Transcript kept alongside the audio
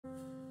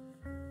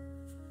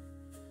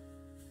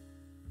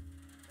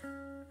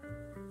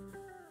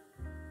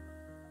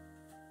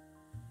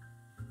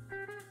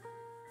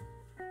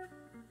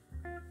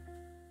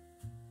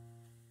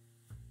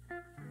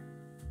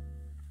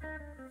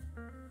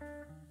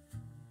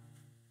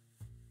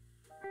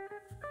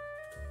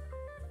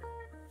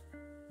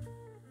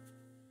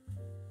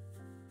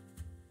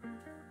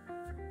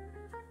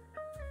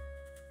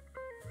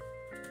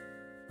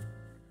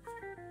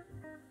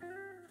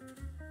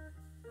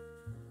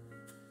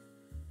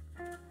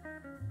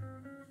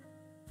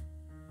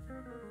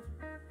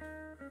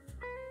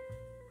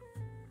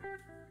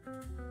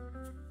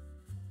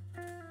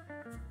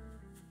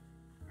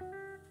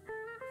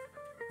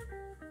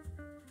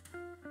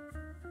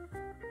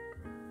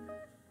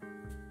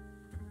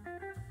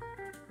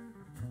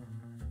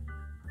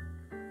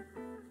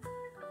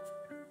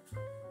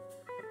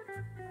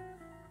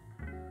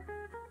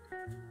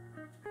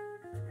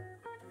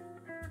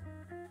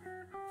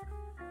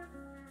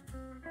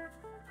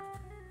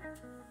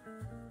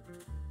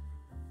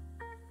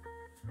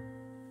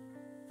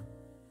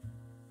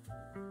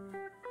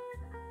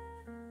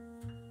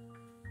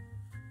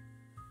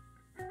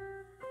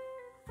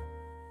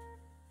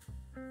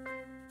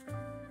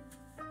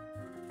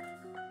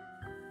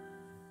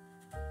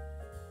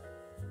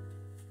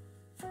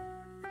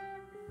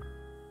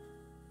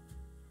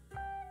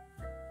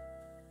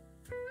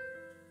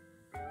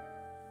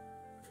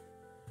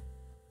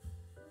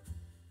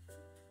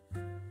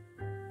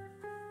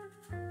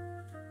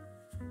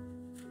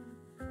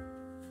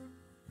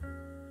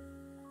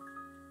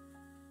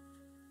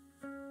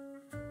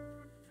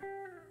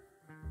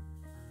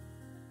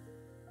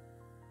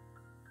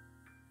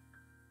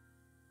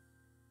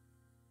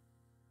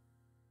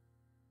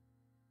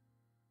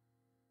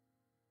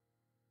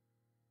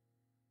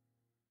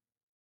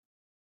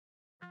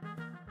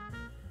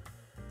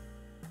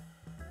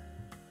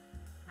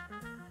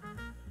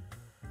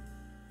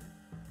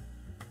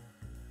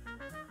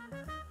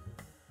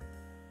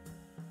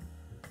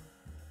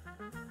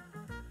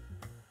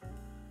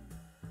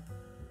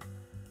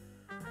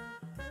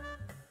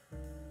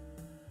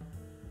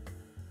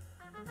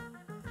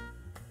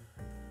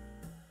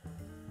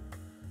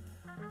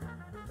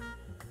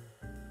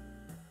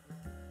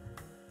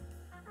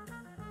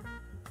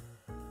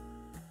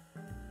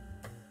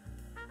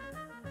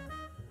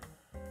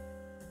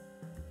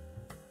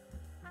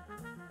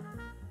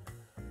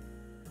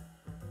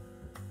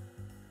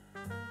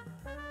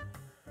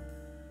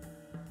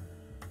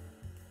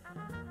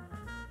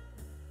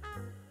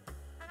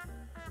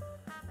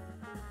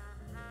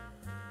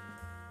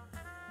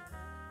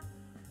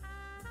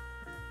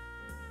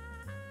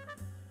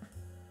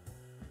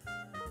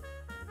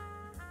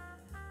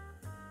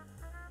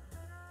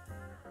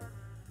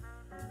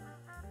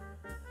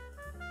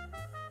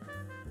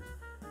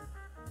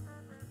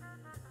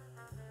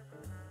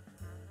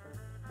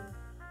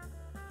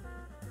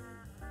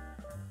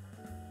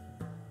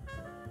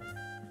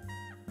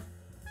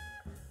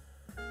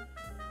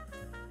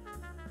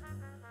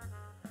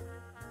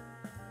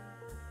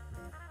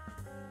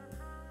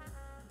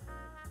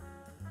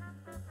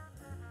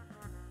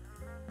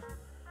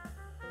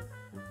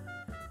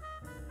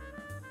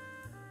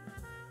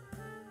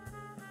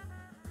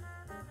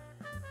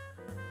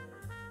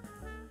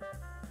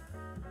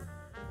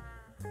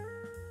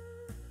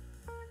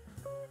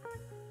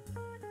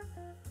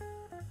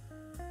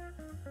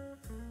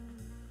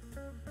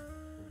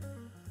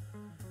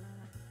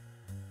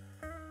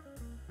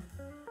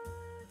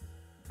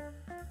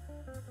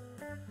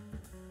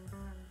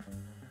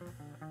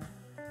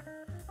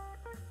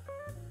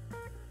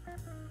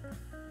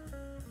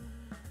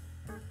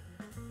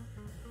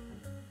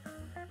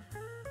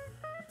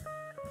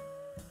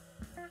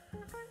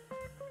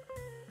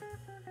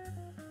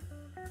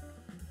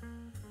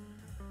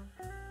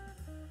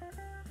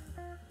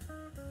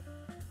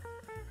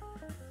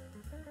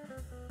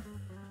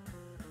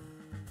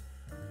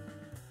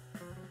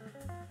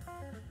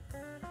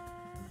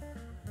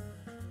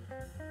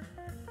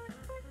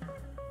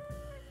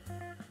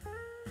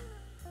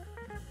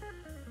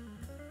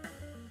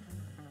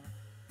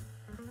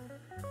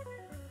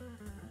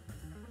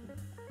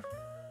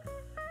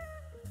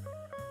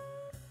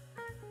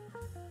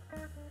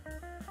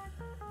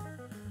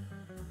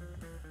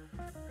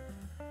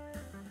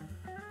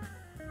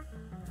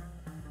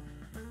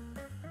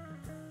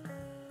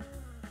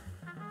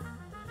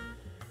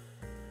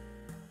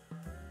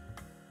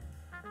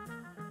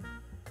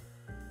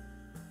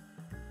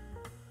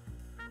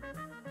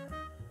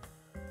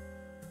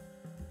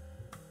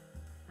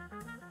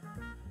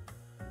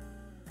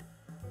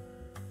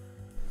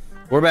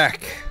We're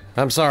back.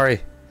 I'm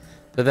sorry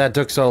that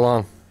took so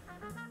long.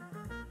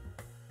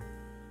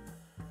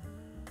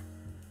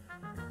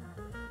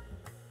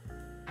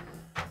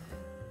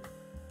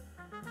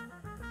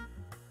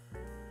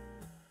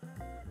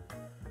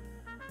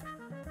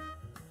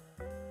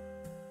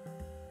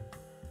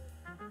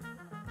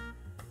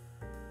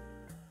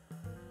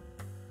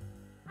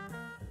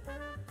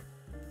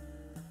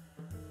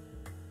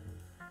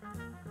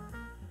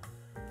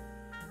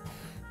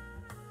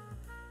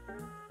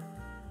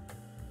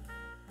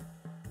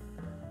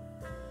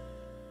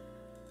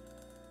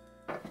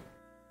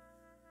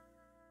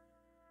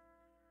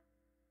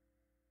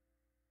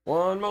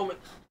 One moment.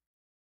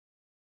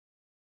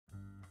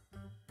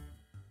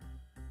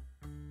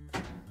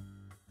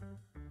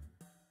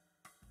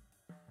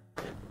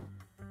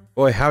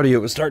 Boy, howdy, it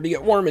was starting to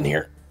get warm in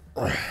here.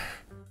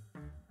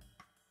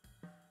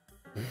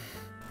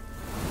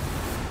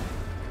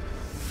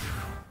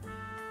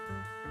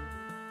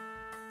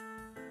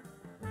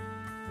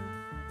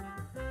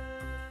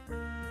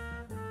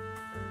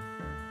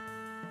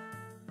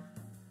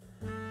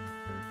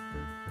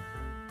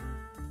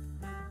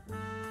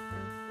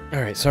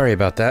 Alright, sorry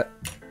about that.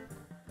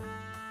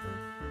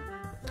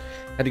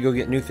 Had to go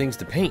get new things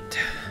to paint.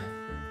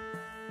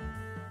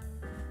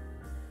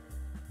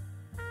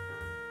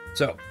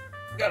 So,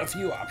 got a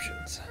few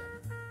options.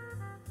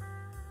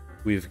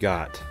 We've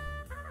got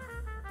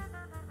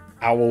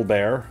Owl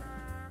Bear.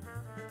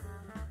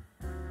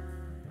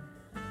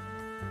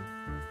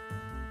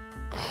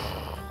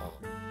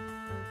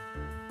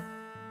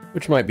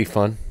 Which might be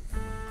fun.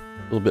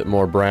 A little bit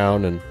more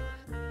brown and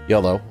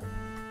yellow.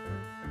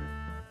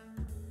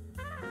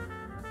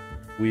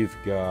 We've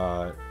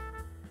got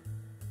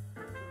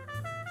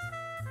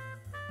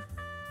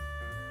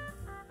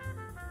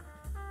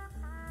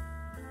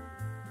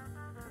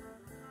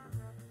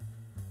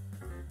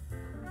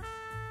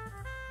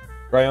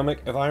Bryomic,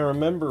 if I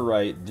remember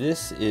right,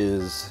 this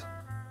is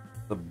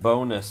the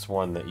bonus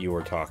one that you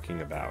were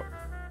talking about.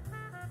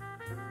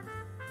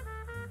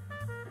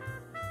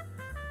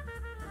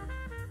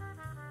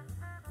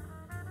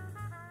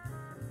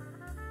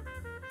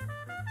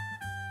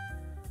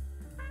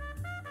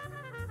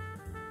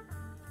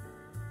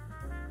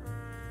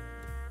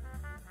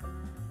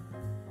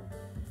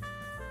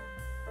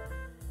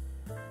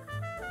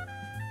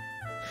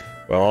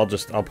 Well,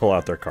 I'll pull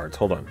out their cards.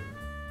 Hold on.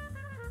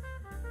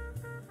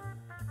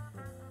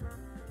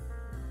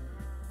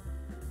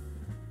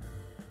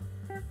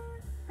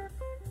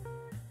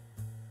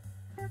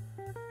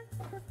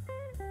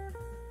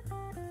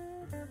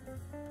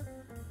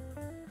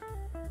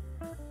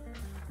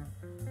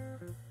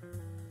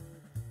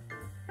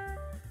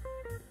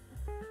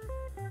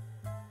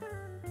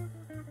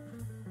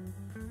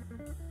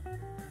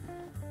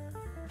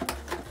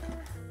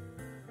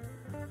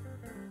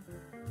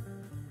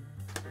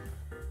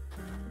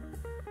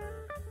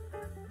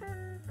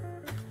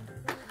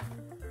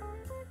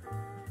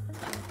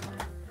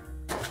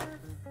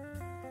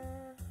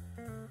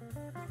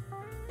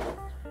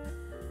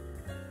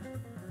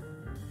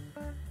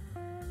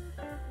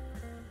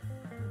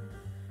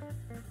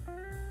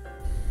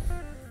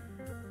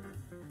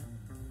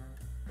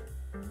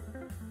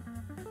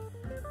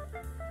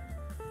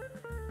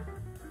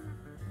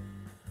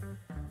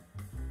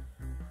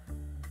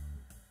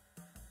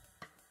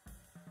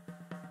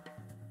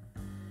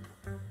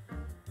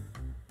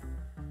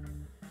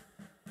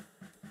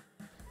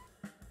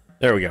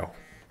 There we go.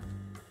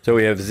 So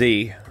we have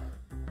Z,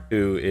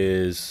 who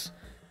is,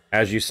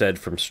 as you said,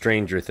 from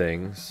Stranger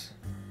Things.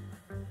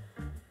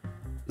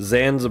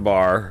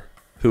 Zanzibar,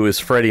 who is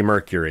Freddie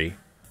Mercury.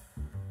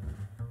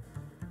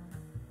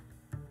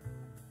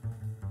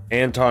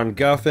 Anton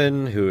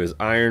Guffin, who is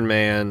Iron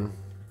Man.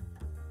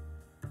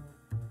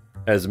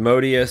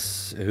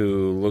 Asmodeus,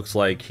 who looks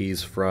like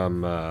he's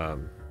from,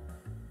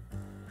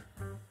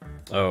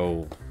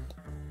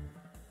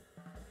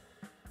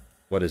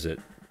 what is it?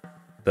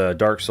 The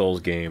Dark Souls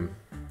game.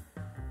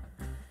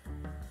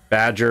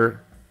 Badger,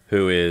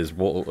 who's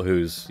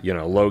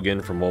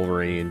Logan from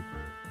Wolverine.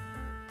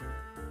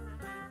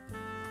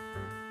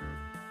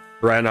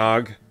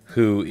 Brannog,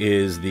 who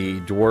is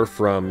the dwarf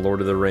from Lord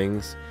of the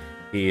Rings.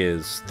 He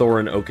is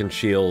Thorin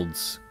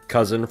Oakenshield's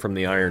cousin from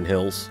the Iron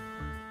Hills.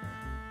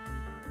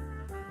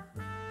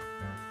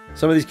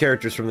 Some of these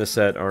characters from this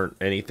set aren't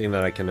anything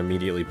that I can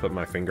immediately put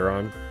my finger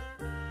on.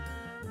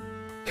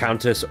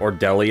 Countess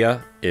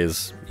Ordelia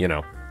is,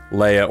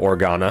 Leia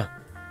Organa.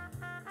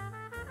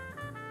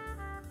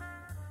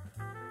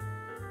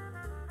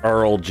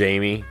 Earl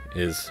Jaime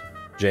is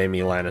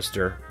Jaime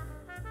Lannister.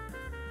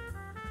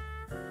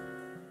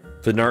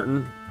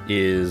 Finarton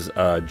is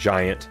a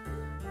giant.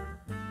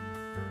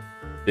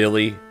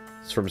 Billy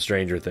is from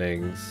Stranger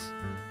Things.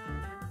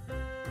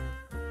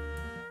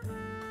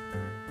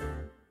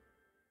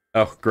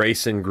 Oh,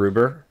 Grayson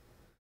Gruber.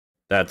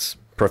 That's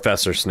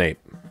Professor Snape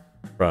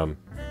from,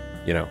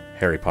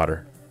 Harry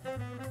Potter.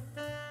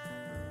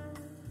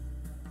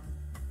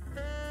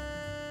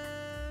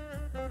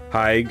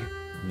 Haig,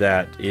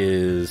 that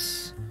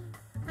is...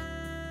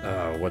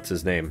 what's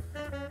his name?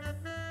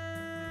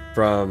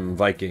 From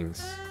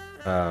Vikings.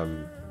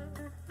 I'm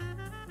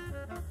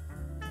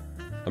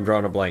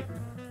drawing a blank.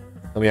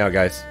 Help me out,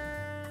 guys.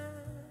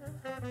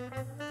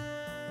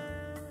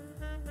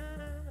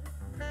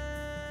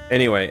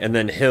 Anyway, and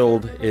then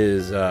Hild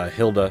is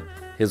Hilda,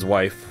 his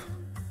wife.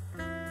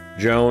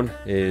 Joan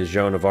is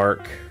Joan of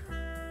Arc.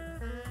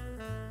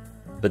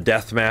 The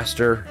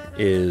Deathmaster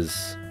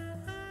is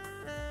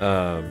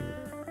Van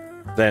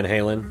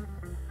Halen.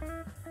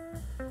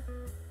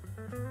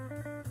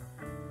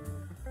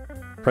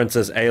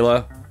 Princess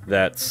Ayla,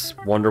 that's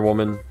Wonder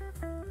Woman.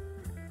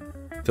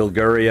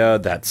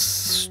 Filguria, that's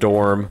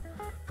Storm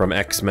from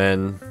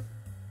X-Men.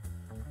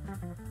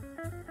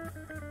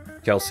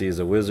 Kelsey is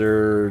a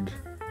wizard.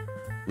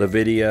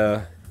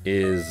 Lavidia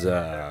is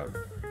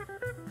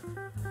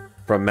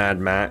from Mad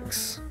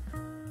Max.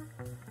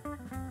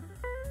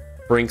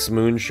 Brink's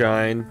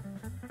Moonshine,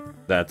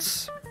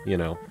 that's,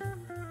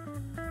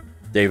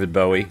 David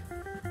Bowie.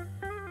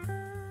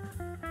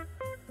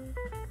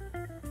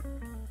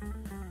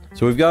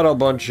 So we've got a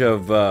bunch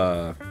of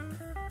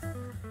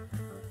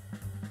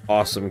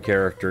awesome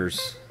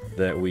characters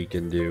that we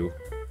can do.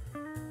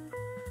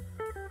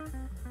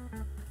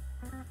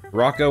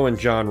 Rocco and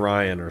John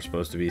Ryan are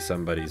supposed to be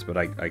somebody's, but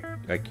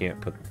I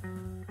can't put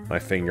my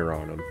finger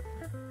on them.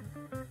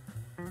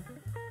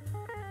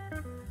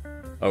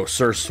 Oh,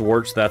 Sir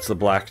Swartz, that's the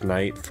Black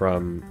Knight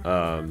from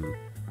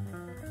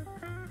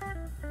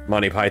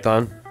Monty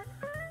Python.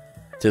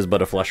 'Tis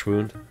but a flesh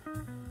wound.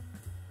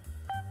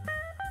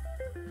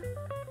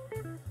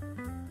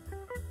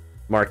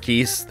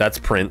 Marquise, that's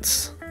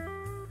Prince.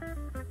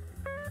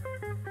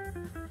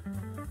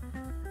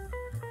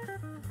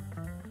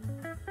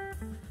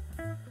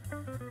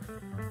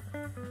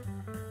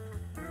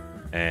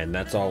 And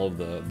that's all of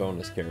the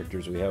bonus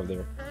characters we have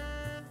there.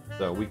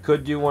 So we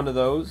could do one of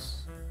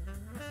those.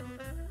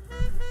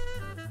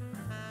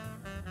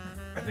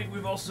 I think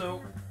we've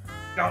also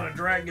got a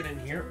dragon in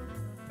here,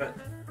 but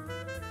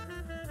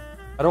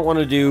I don't want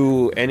to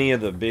do any of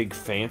the big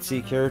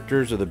fancy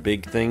characters or the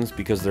big things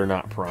because they're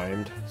not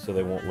primed, so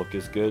they won't look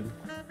as good.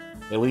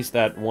 At least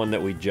that one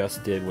that we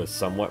just did was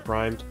somewhat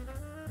primed.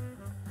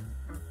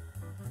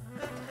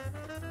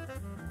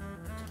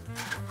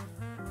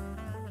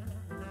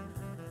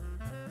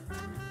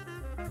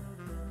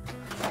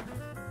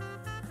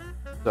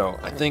 So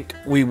I think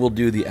we will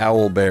do the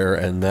owl bear,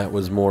 and that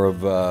was more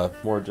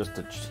just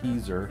a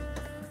teaser.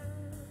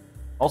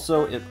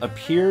 Also, it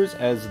appears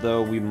as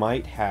though we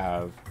might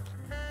have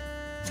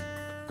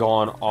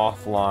gone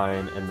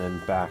offline and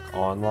then back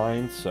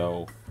online,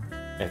 so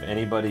if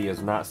anybody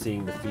is not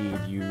seeing the feed,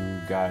 you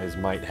guys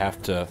might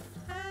have to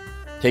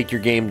take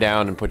your game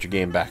down and put your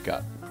game back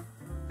up.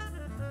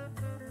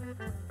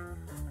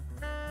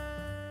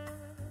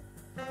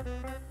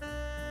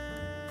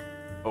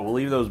 But we'll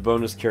leave those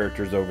bonus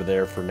characters over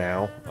there for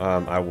now.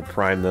 I will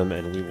prime them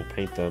and we will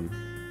paint them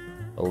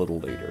a little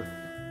later.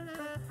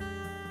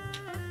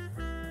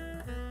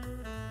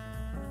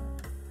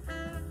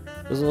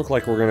 Doesn't look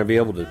like we're going to be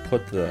able to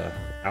put the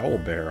owl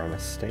bear on a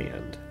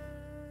stand.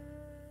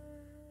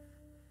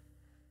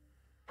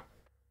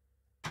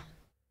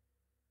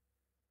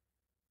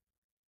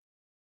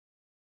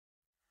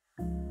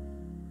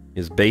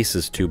 His base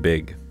is too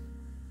big.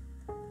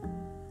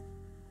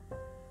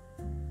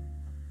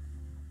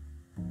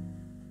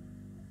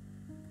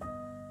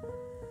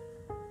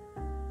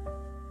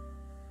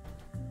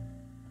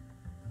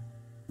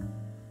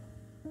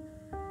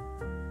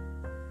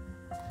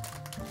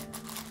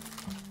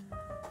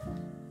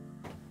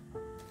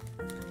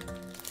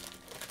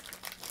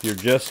 If you're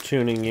just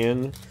tuning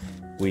in,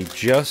 we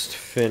just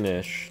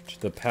finished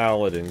the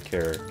Paladin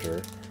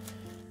character.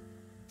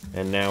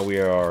 And now we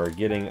are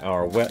getting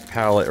our wet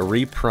palette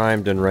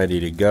reprimed and ready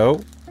to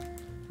go.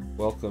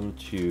 Welcome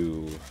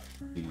to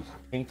the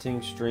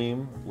painting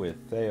stream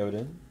with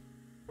Theoden.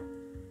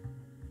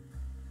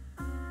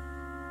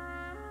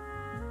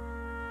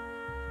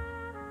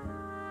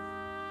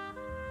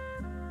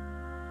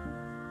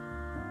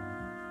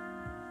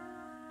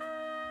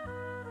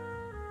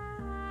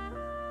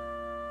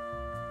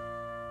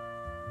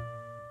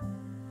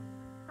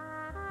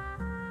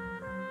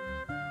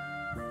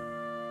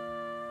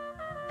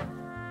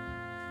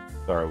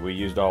 Sorry, we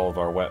used all of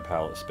our wet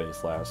palette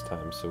space last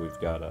time, so we've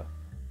gotta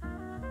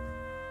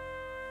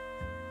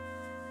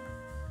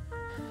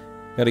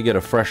get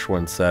a fresh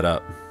one set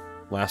up.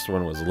 Last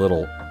one was a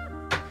little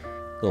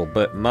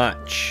bit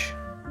much.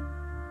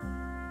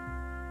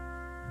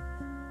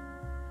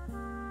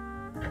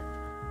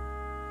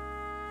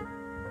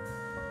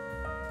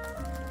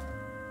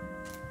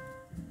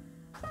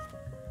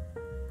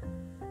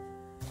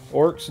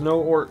 Orcs,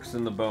 no orcs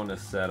in the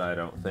bonus set, I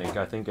don't think.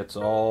 I think it's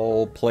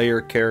all player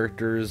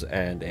characters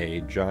and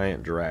a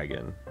giant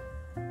dragon.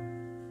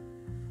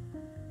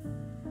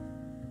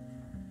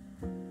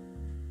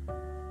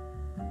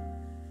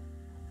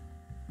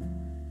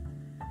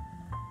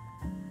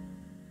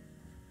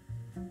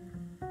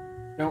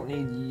 Don't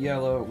need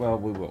yellow. Well,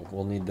 we will.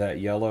 We'll need that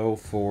yellow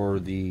for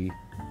the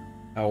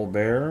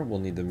owlbear. We'll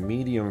need the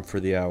medium for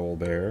the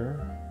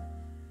owlbear.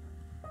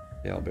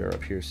 The owlbear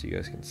up here so you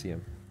guys can see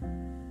him.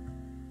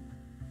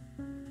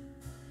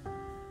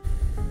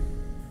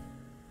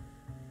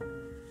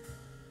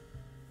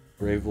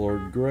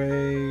 Gravelord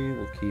Gray,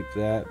 we'll keep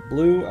that.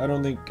 Blue, I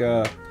don't think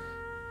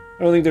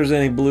there's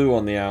any blue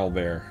on the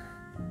owlbear.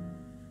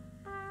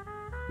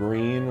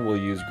 Green, we'll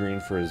use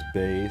green for his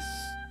base.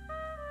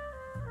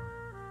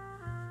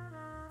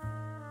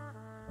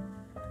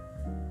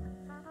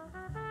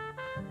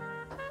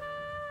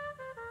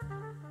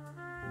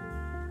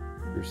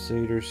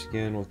 Crusader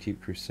skin, we'll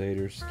keep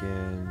Crusader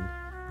skin.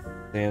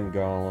 Sand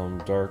Golem,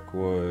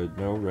 Darkwood,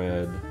 no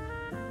red.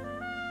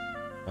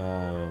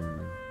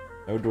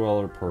 No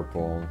Dweller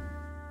purple.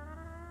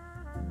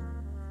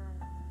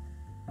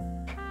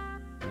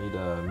 Need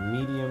a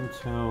medium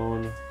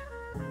tone.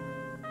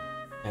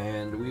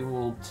 And we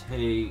will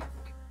take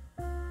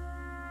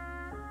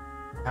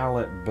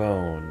Pallet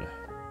Bone.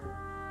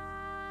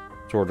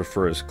 Sort of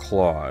for his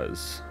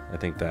claws. I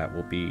think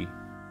that'll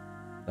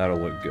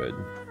look good.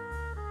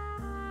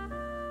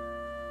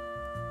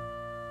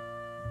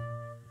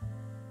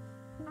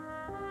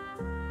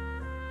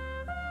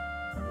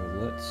 So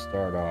let's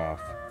start off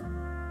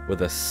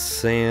with a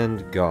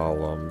Sand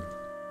Golem.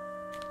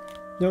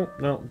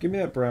 No, give me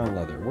that brown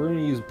leather. We're going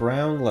to use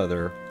brown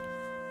leather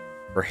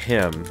for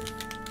him.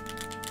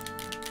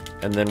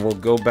 And then we'll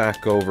go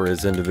back over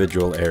his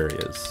individual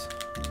areas.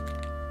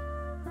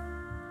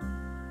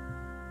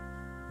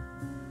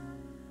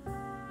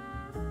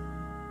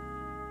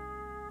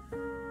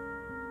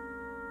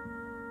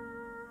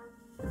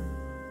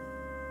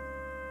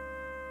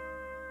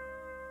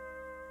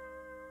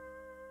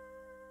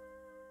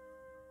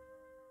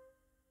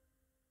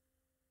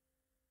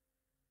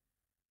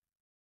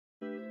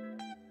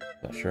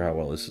 Not sure how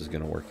well this is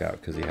going to work out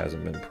because he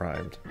hasn't been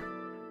primed.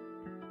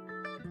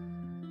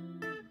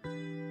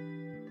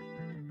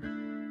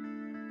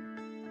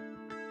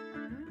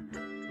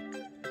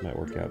 Might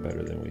work out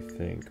better than we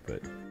think,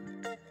 but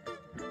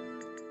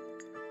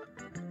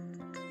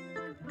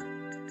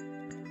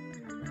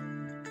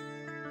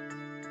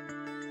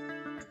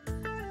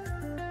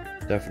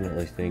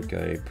definitely think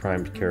a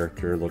primed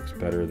character looks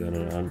better than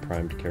an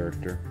unprimed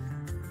character.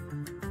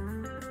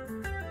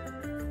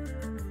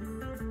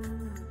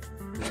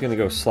 Gonna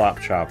go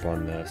slop chop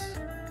on this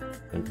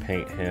and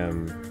paint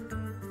him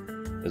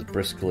as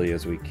briskly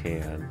as we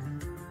can,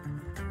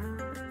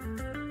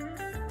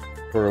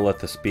 or let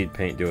the speed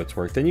paint do its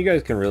work. Then you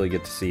guys can really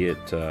get to see it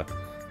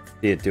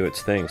do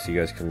its thing, so you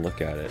guys can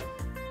look at it.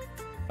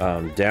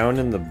 Down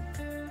in the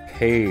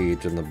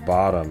page in the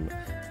bottom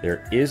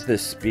there is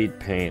this speed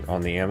paint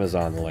on the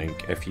Amazon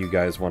link if you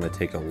guys want to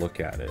take a look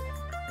at it.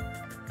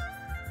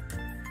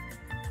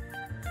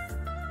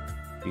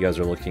 You guys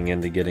are looking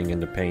into getting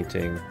into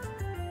painting.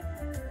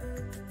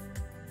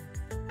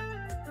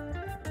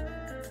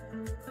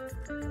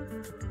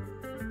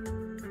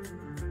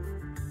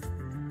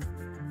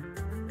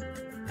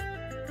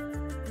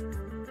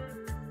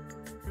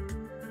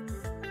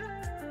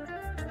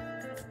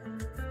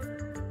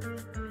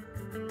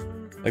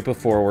 Like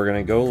before, we're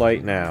going to go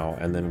light now,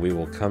 and then we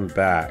will come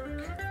back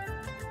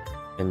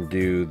and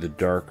do the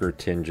darker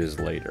tinges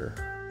later.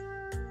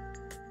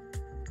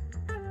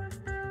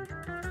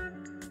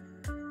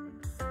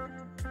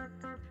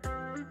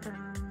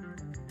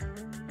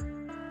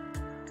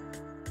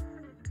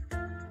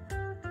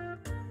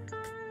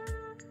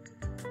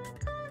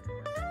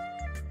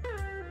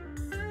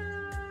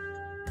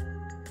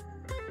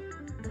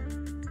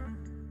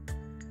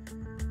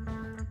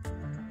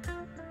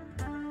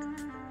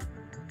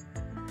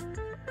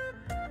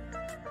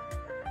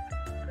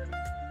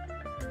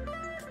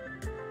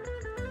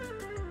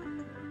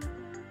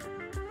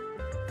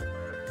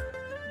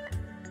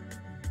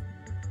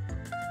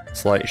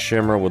 Slight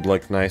shimmer would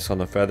look nice on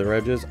the feather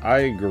edges. I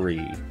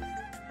agree.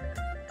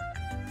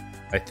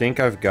 I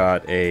think I've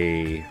got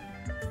a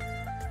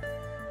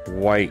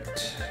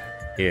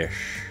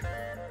white-ish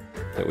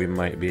that we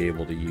might be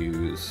able to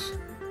use.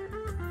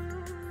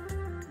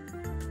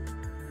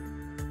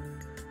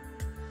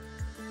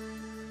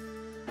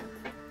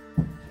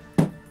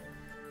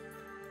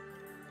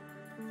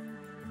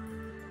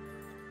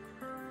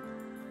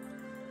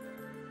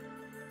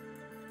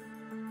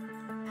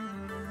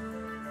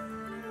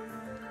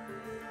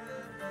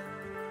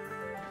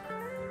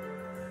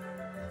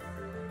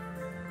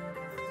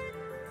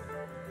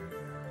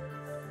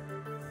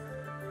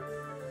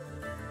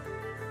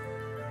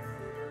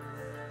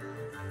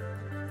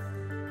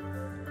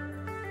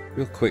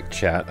 Real quick,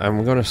 chat.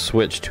 I'm going to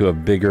switch to a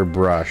bigger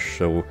brush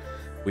so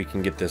we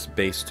can get this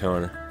base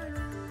tone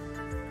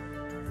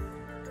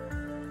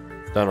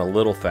done a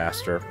little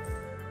faster.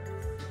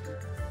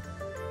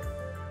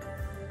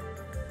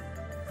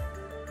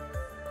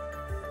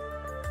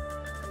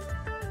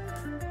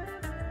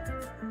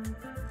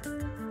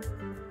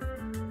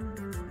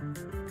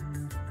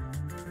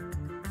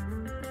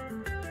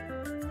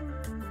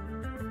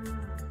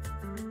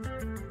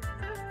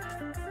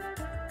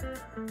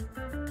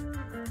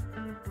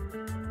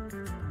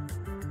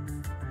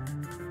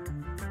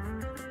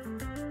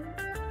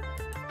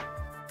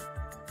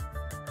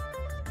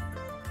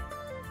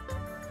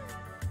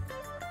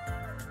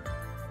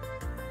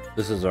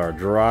 This is our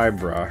dry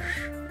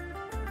brush.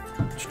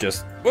 It's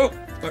just... Whoa!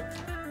 Look.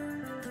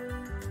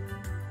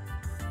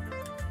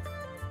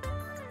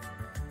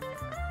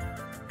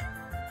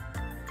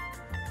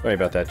 Sorry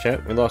about that,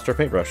 chat. We lost our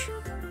paintbrush.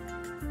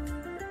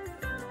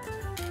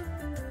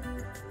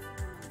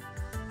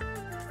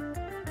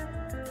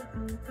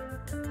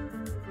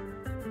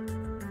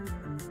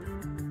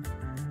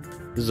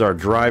 This is our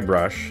dry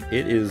brush.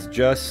 It is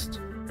just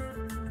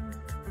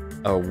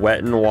a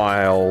Wet n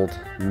Wild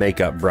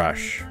makeup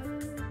brush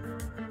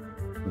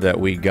that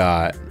we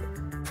got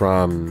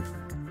from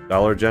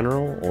Dollar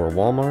General or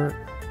Walmart.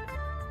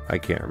 I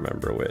can't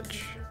remember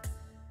which.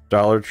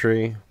 Dollar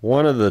Tree.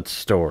 One of the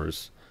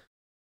stores.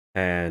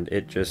 And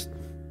it just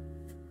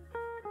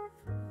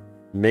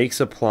makes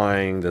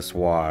applying this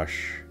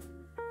wash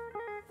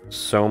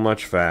so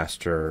much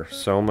faster,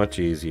 so much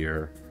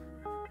easier.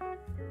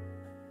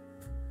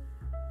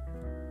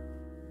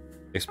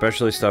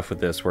 Especially stuff with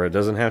this where it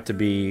doesn't have to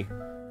be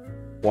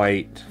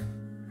white.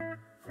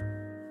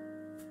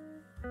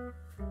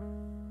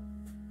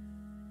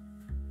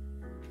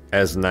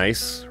 As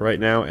nice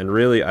right now, and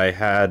really I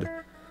had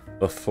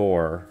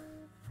before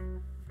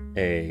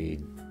a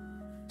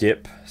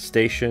dip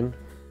station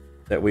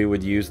that we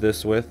would use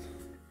this with.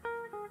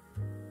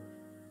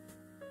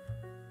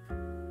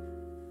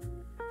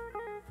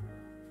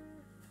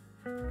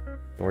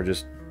 We're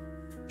just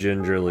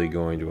gingerly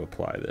going to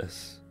apply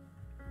this.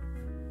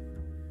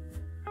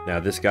 Now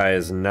this guy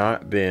has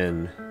not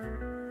been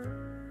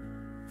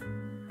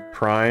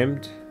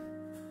primed.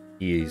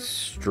 He's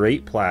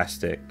straight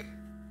plastic.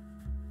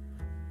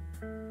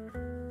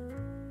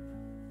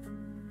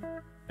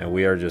 And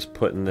we are just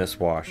putting this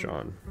wash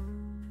on.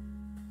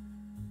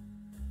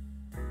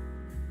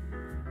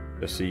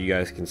 Just so you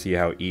guys can see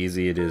how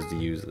easy it is to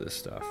use this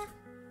stuff.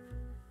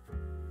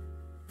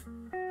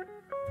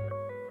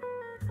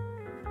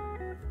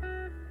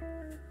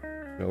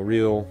 No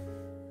real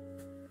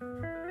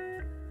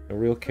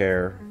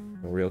care,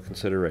 no real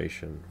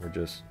consideration. We're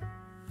just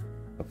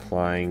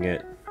applying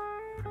it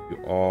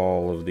to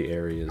all of the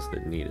areas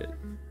that need it.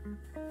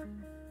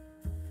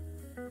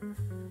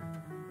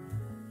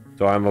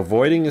 So I'm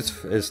avoiding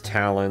his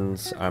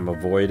talons, I'm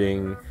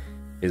avoiding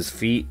his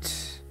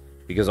feet,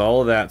 because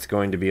all of that's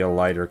going to be a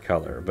lighter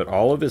color. But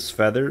all of his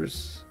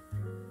feathers,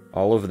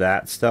 all of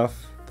that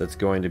stuff that's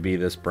going to be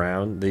this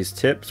brown, these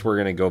tips we're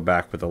going to go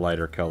back with a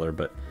lighter color,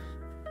 but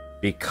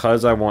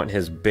because I want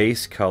his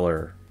base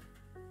color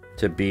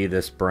to be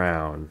this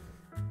brown,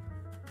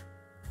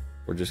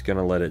 we're just going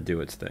to let it do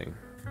its thing.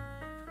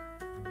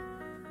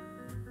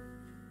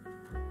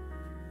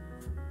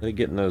 Let it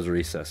get in those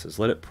recesses,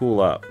 let it pool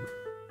up.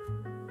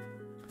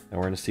 Now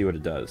we're going to see what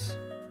it does.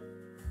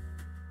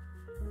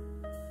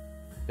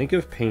 Think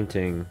of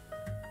painting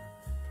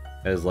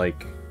as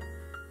like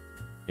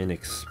an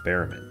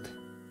experiment.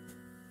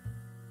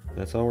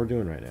 That's all we're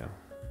doing right now.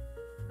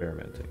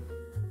 Experimenting.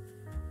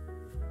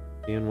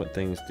 Seeing what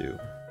things do.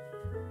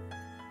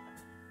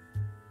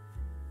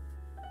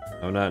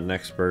 I'm not an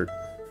expert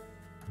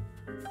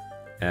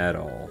at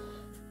all.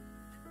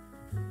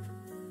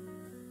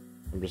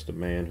 I'm just a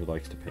man who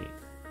likes to paint.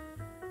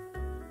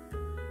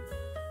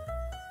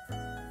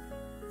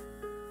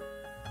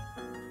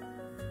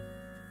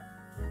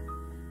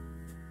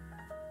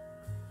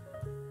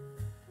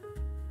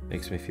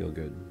 Makes me feel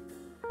good.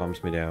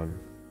 Calms me down.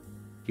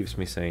 Keeps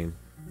me sane.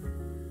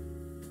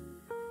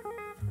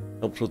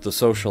 Helps with the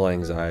social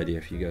anxiety,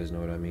 if you guys know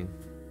what I mean.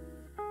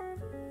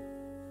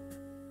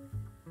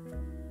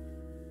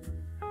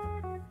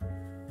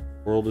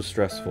 World is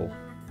stressful.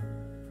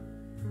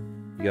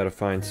 You gotta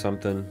find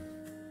something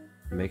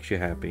that makes you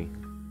happy.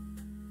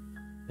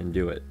 And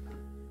do it.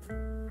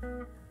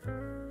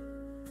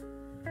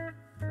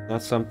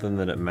 Not something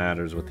that it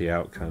matters what the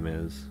outcome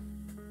is.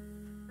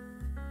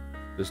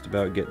 Just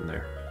about getting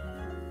there.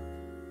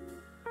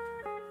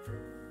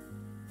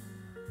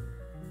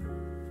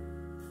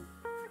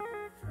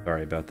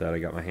 Sorry about that, I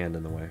got my hand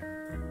in the way.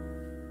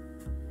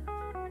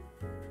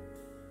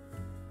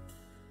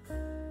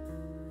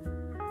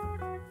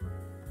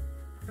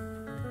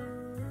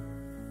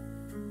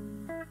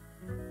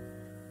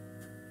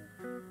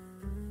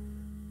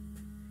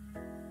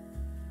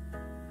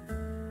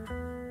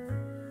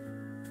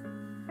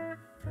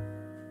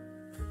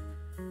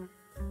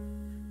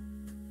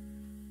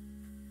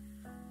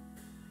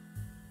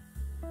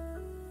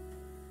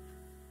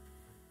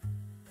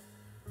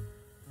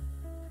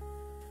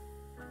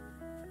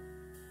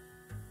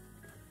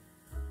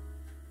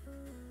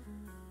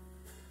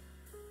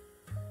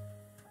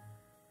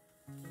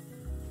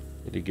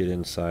 Need to get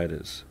inside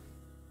his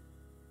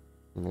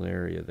little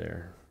area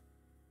there.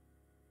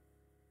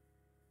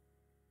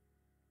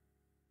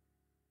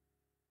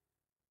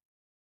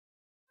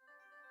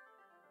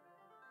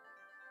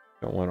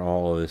 Don't want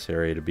all of this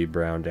area to be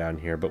brown down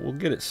here, but we'll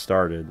get it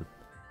started.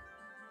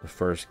 The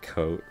first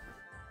coat.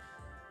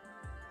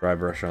 Dry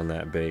brush on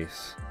that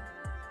base.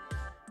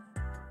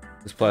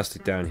 This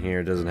plastic down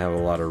here doesn't have a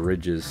lot of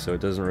ridges, so it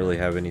doesn't really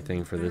have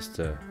anything for this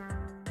to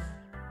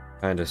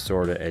kind of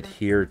sort of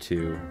adhere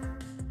to.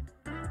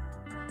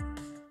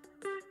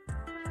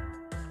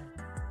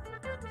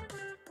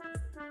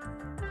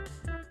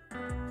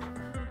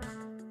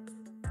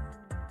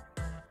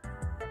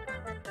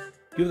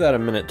 Give that a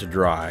minute to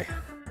dry,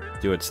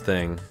 do its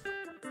thing.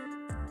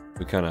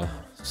 We kind of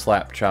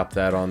slap chop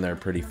that on there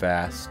pretty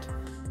fast.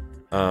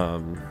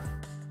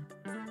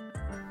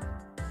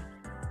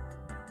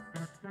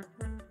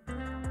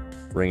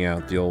 Bring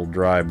out the old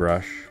dry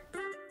brush.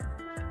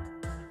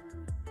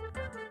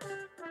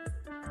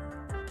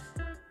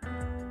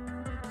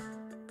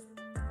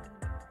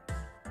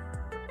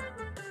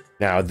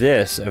 Now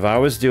this, if I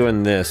was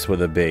doing this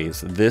with a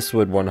base, this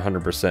would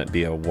 100%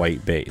 be a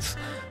white base.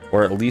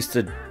 Or at least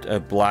a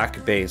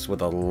black base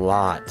with a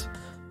lot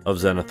of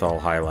zenithal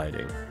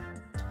highlighting.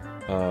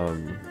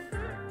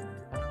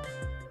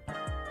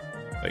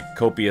 Like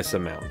copious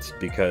amounts,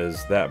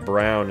 because that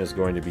brown is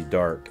going to be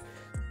dark.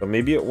 So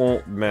maybe it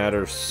won't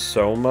matter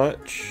so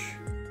much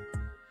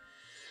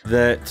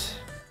that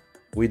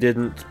we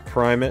didn't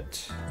prime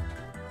it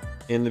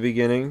in the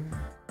beginning.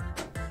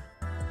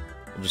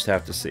 We'll just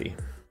have to see.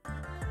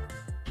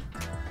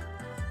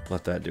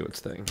 Let that do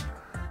its thing.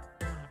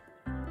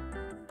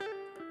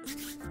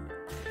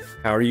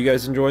 How are you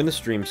guys enjoying the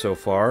stream so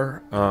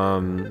far?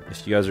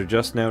 If you guys are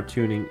just now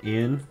tuning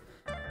in,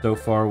 so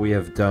far we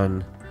have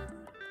done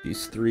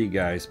these three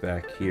guys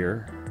back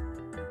here.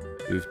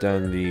 We've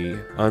done the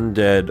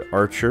undead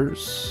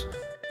archers.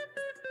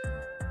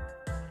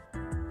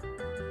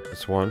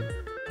 This one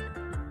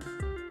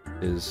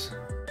is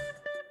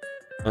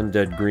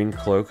undead green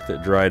cloak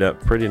that dried up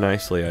pretty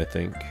nicely, I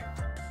think.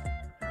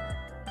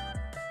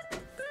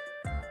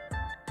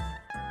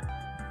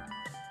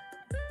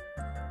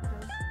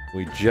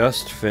 We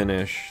just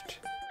finished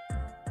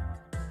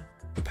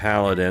the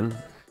paladin.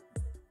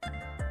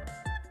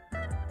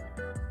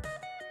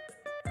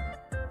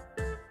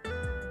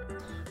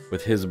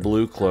 With his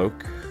blue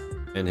cloak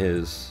and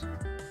his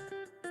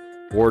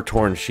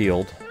war-torn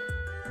shield.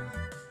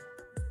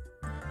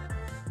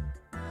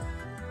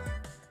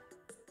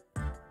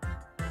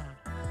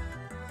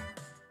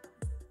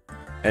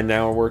 And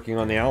now we're working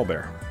on the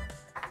owlbear.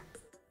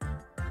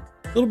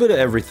 A little bit of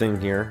everything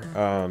here.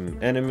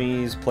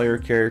 Enemies, player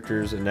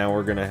characters, and now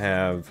we're going to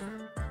have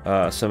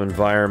some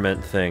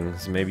environment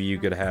things. Maybe you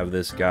could have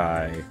this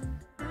guy,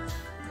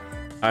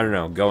 I don't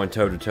know, going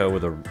toe-to-toe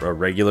with a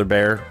regular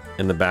bear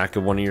in the back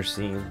of one of your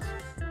scenes.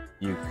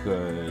 You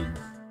could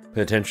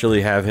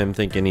potentially have him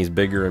thinking he's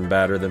bigger and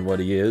badder than what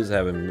he is.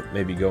 Have him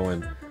maybe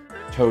going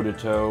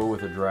toe-to-toe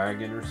with a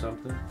dragon or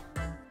something.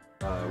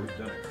 We've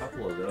done a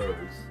couple of those.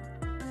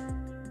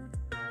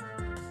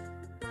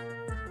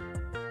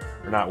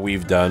 Or not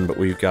we've done, but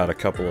we've got a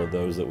couple of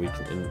those that we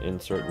can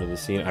insert into the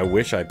scene. I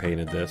wish I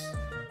painted this.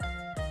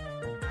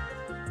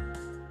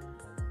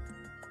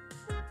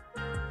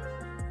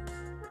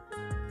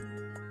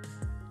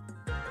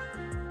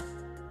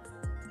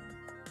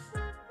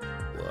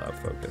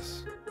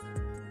 Focus.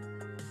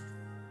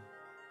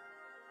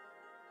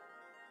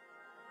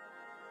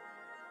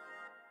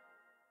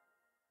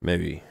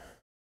 Maybe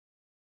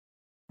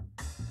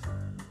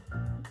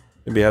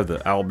have the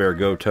owlbear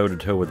go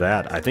toe-to-toe with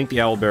that. I think the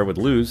owlbear would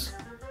lose,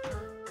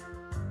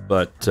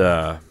 but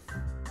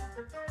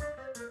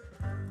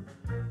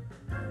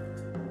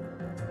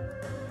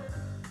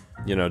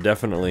you know,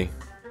 definitely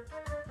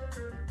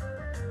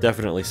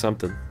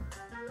something.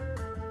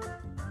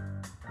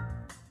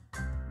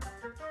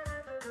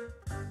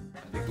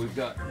 We've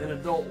got an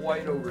adult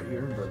white over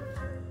here, but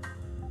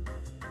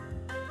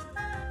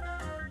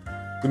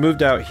we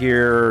moved out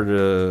here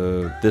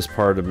to this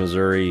part of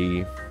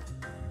Missouri a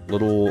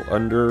little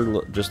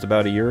under just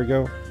about a year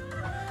ago,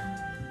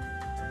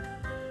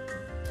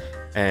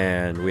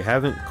 and we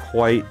haven't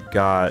quite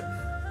got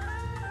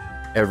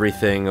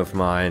everything of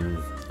mine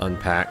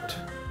unpacked,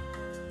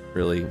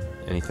 really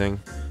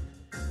anything.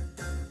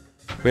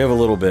 We have a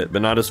little bit,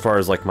 but not as far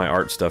as like my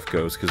art stuff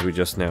goes, because we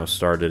just now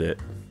started it.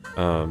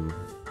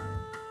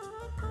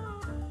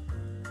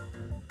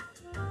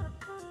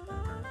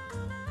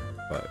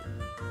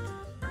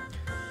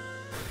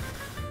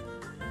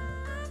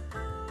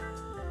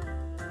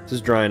 This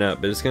is drying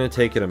up, but it's going to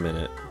take it a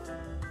minute.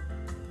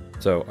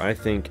 So I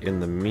think in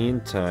the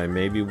meantime,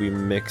 maybe we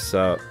mix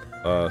up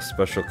a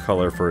special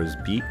color for his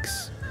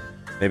beaks.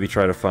 Maybe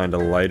try to find a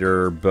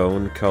lighter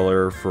bone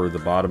color for the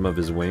bottom of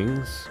his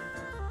wings.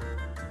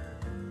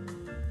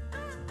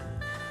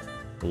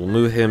 We'll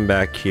move him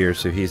back here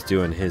so he's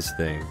doing his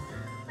thing.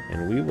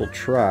 And we will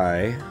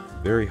try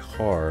very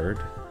hard.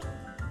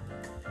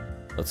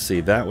 Let's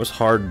see, that was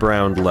hard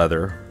browned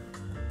leather.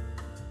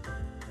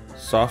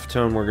 Soft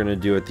tone we're going to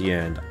do at the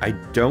end. I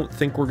don't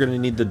think we're going to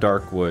need the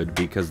dark wood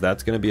because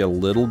that's going to be a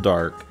little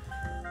dark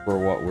for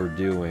what we're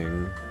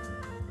doing.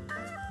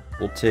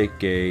 We'll take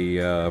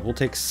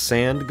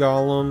Sand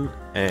Golem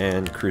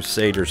and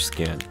Crusader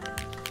Skin.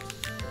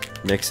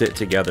 Mix it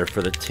together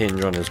for the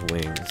tinge on his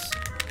wings.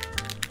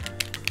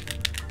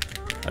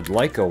 I'd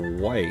like a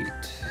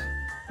white.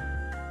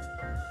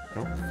 I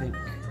don't think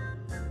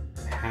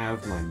I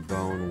have my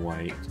bone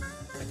white.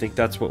 I think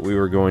that's what we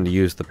were going to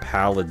use the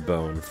pallid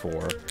bone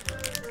for.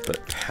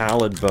 But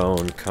pallid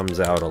bone comes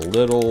out a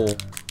little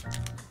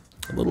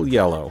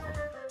yellow.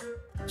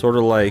 Sort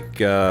of like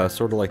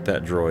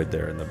that droid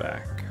there in the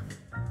back.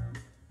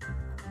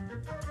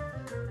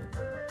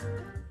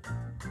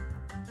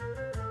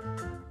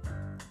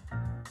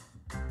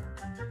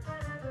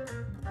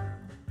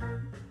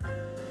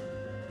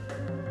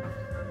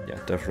 Yeah,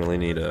 definitely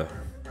need a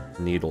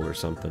needle or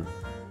something.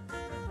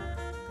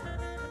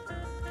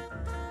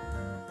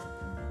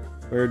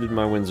 Where did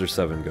my Windsor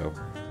 7 go?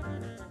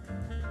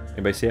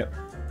 Anybody see it?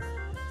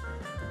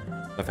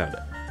 I found it.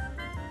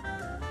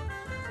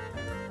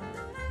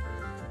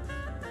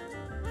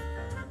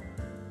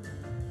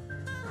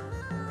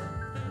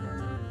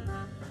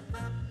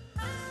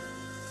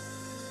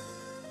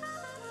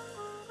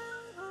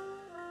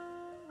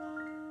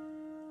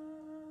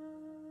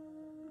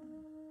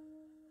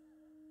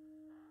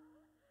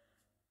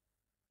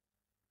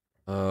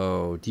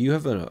 Oh, do you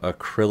have an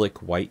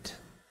acrylic white?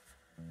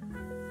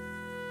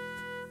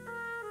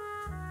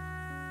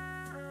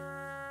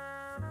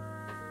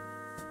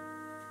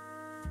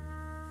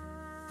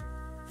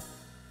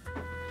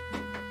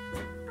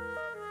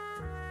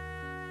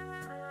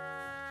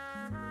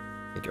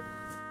 Thank you.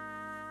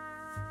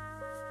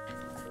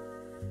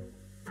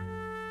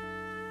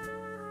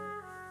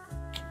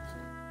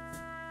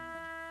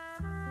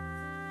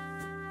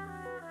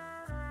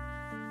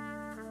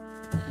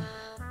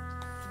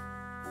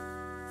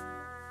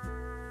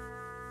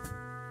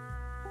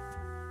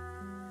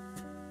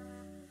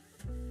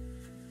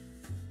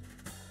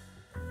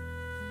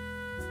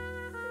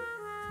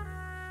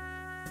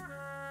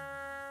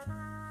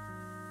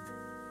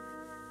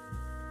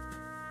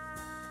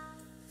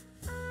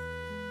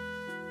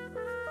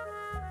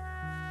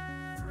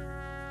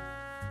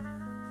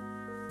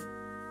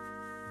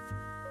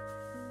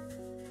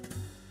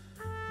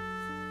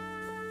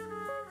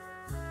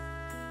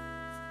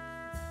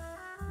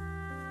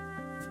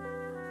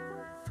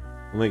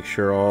 We'll make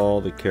sure all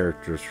the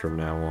characters from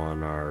now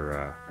on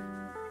are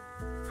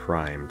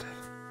primed.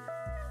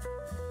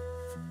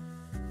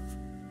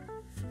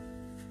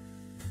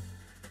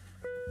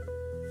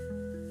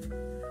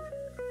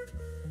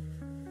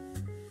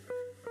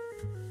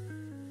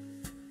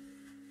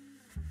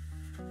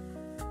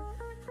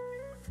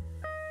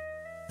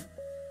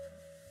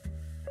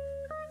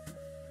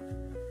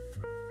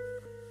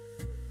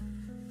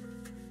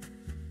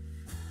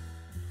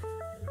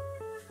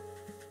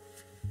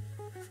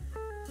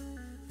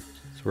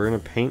 So we're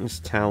going to paint his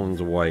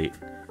talons white,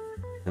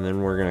 and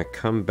then we're going to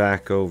come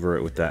back over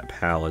it with that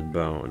pallid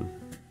bone.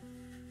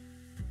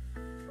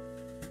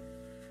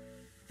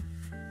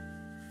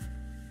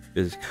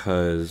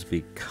 Because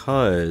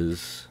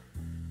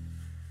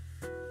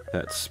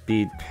that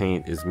speed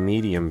paint is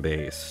medium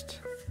based.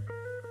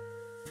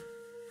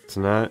 It's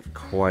not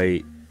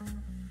quite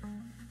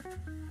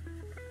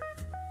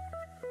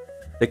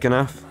thick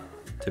enough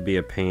to be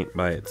a paint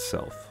by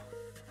itself.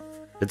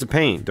 It's a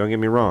paint, don't get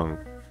me wrong.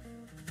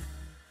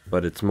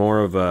 But it's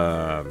more of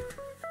a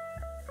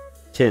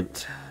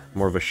tint,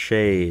 more of a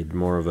shade,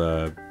 more of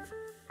a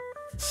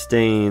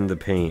stain the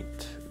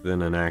paint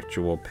than an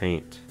actual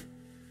paint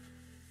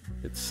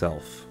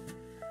itself.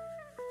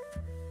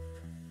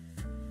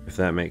 If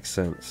that makes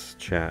sense,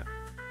 chat.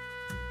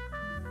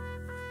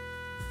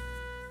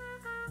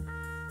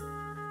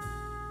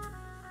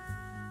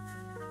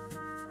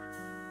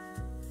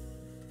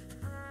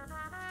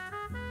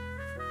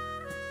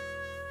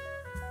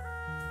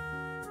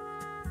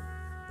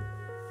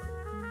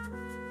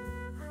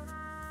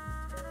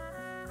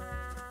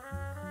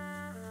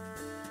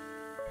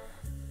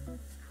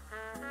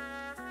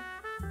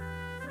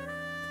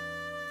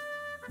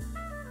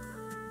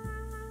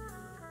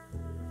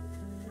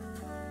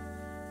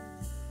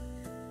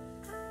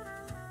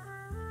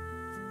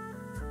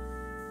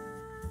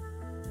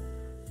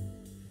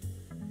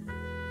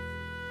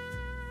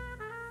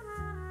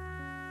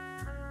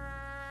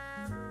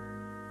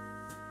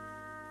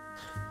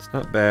 It's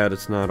not bad,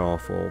 it's not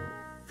awful.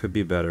 Could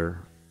be better.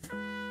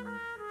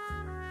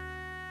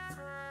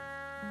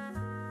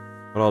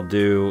 What I'll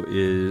do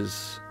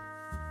is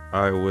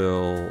I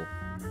will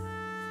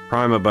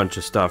prime a bunch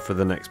of stuff for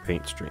the next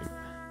paint stream.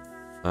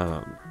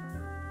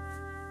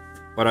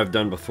 What I've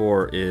done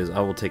before is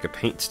I will take a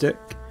paint stick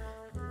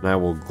and I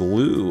will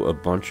glue a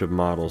bunch of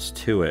models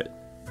to it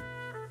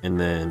and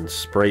then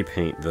spray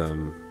paint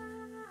them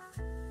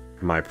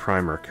my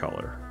primer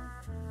color.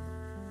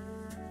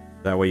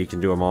 That way you can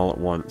do them all at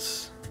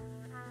once.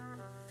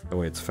 That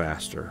way it's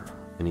faster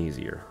and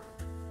easier.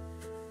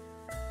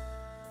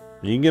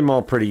 You can get them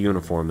all pretty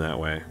uniform that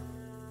way.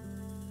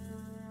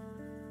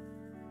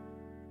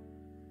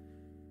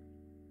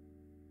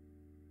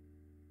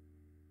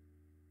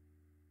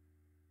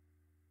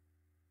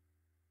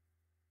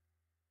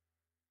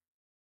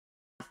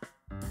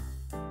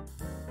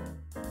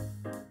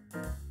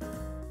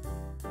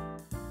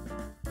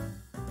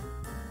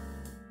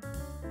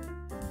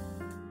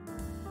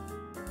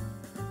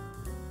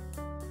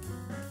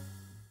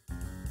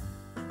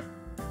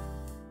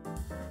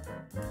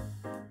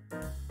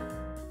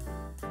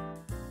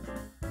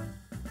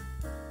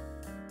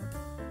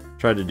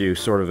 Tried to do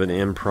sort of an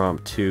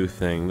impromptu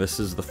thing. This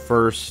is the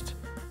first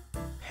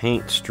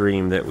paint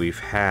stream that we've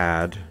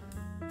had.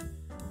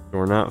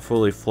 We're not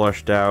fully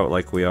flushed out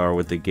like we are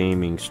with the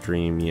gaming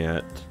stream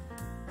yet.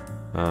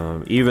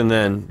 Even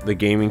then, the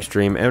gaming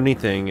stream,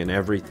 anything and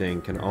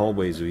everything can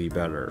always be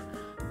better.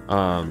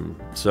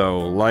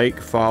 So like,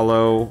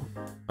 follow,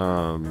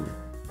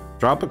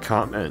 drop a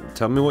comment,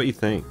 tell me what you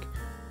think.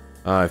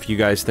 If you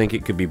guys think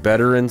it could be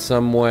better in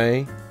some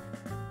way,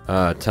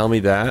 tell me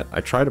that.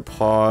 I try to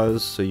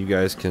pause so you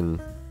guys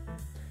can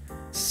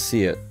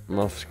see it.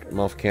 I'm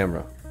off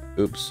camera.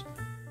 Oops.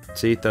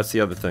 See, that's the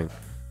other thing.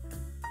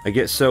 I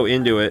get so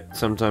into it,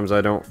 sometimes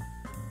I don't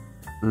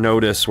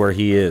notice where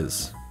he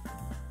is.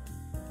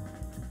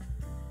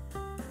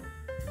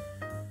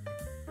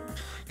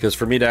 Because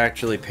for me to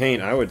actually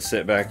paint, I would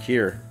sit back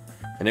here,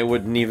 and it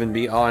wouldn't even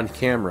be on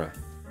camera.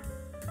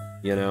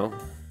 You know?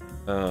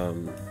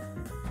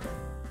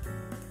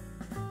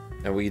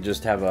 And we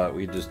just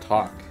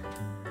talk.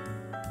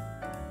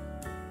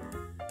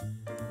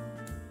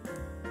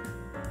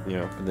 You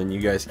know, and then you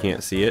guys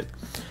can't see it,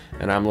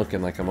 and I'm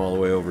looking like I'm all the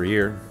way over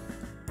here.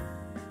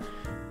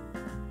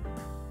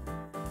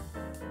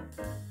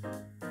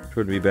 Which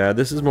would be bad.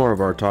 This is more of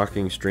our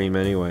talking stream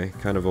anyway,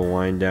 kind of a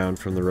wind down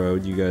from the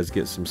road. You guys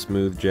get some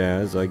smooth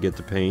jazz, I get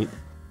to paint.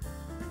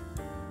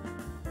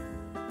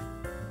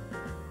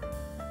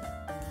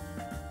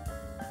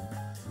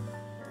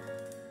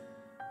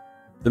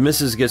 The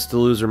missus gets to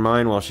lose her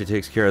mind while she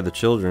takes care of the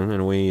children,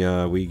 and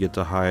we get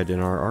to hide in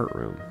our art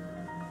room.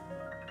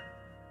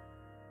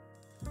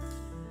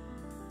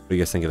 What do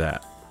you guys think of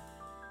that?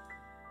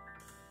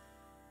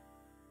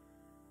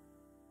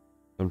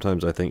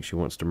 Sometimes I think she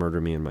wants to murder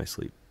me in my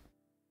sleep.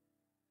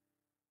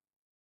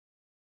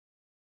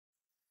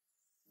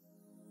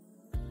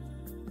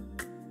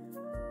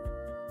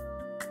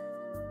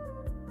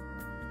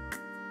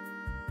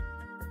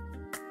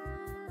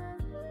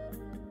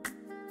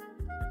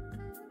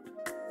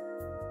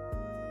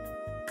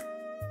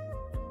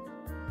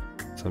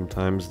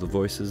 Sometimes the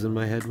voices in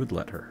my head would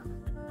let her.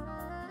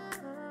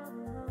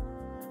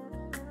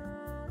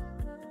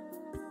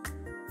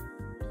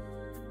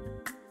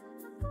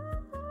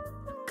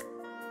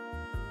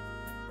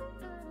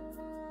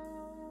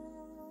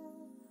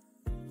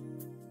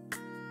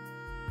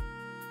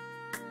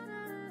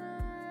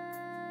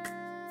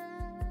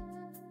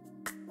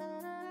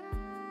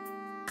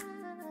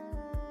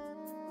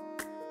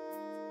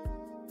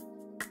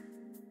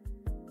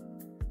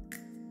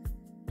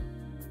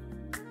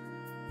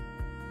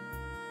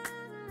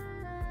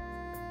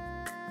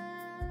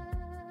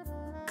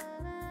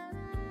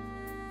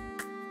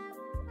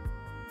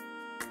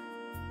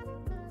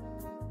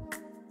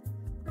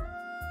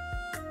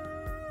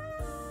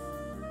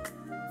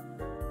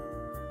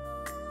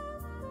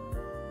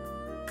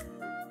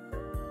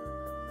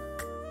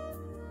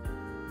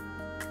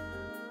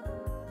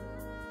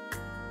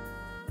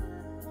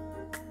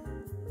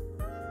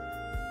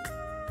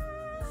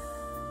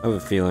 I have a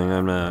feeling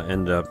I'm gonna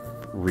end up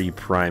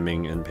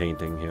re-priming and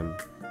painting him.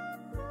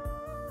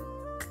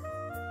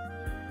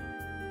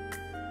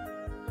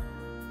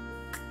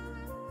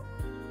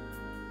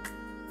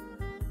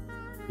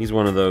 He's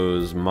one of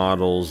those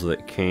models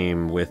that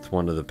came with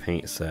one of the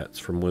paint sets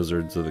from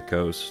Wizards of the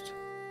Coast.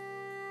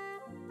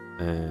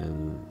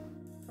 And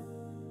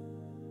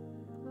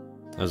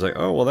I was like,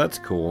 oh, well, that's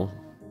cool,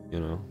 you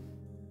know.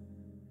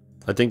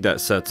 I think that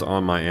set's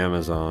on my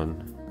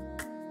Amazon.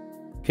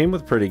 Came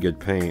with pretty good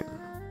paint.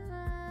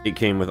 It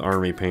came with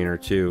Army Painter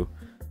too,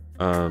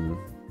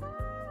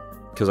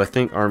 because I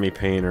think Army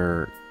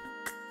Painter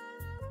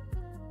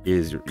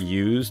is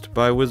used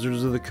by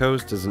Wizards of the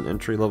Coast as an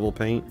entry-level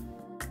paint.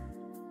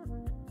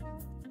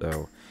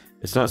 So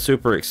it's not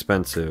super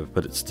expensive,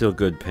 but it's still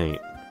good paint.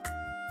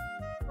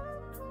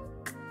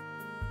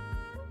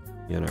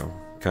 You know,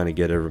 kind of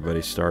get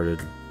everybody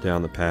started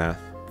down the path.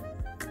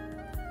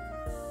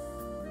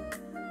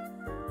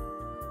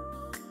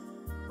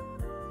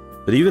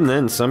 But even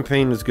then, some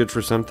paint is good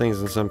for some things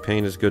and some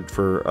paint is good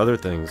for other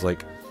things.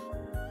 Like,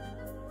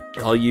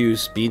 I'll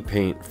use speed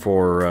paint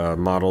for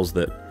models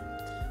that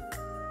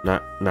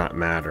not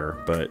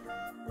matter, but,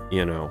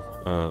 you know,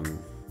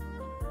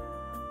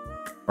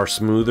 are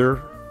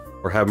smoother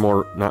or have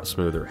more, not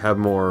smoother, have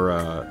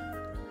more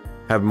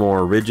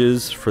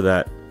ridges for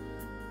that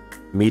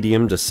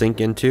medium to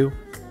sink into.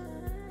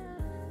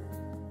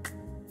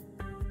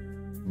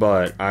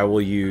 But I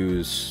will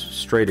use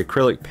straight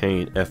acrylic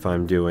paint if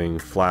I'm doing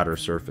flatter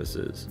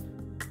surfaces,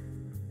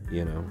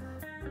 you know.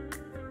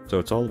 So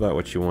it's all about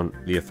what you want,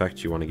 the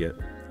effect you want to get.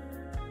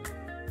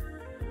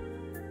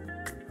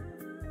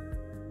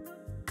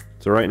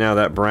 So right now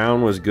that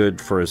brown was good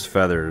for his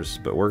feathers,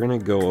 but we're going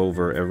to go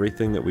over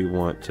everything that we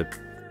want to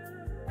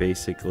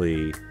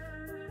basically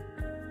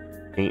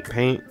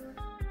paint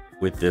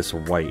with this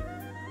white.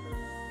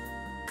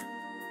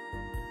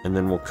 And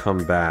then we'll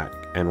come back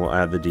and we'll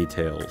add the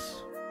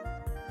details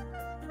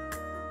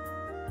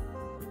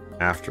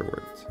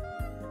afterwards.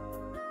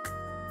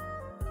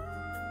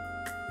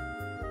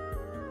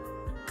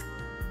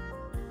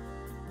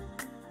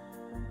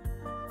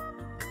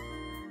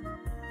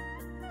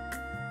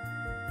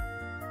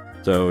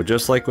 So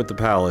just like with the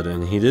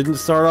Paladin, he didn't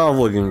start off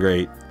looking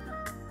great,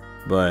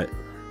 but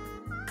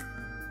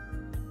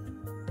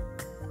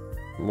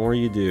the more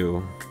you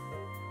do,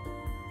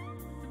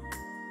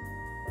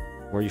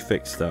 the more you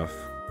fix stuff,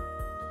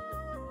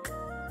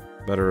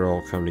 better it'll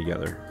all come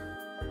together.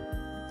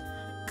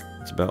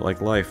 It's about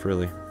like life,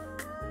 really.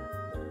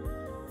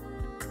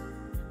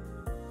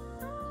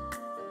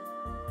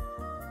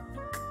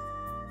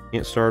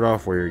 Can't start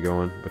off where you're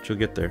going, but you'll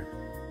get there.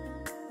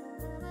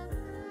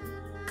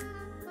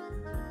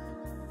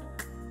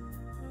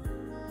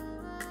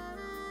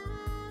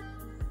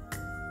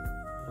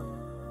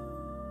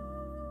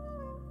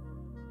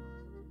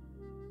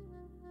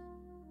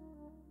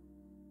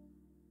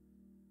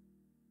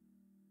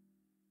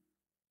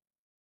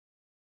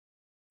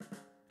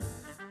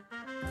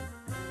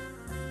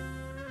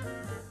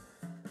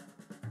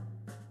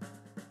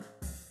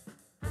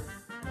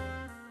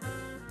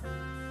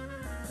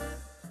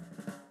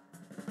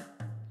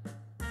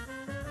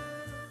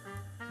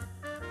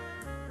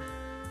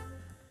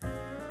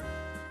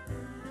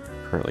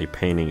 Currently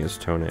painting his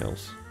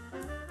toenails.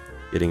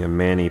 Getting a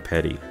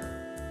mani-pedi.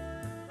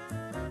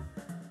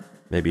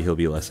 Maybe he'll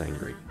be less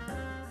angry.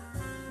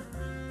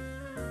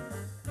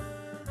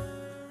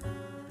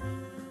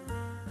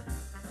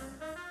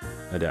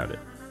 I doubt it.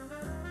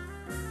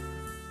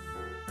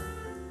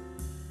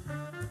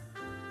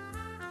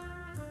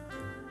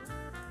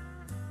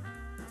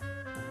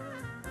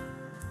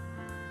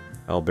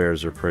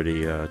 Owlbears are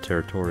pretty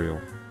territorial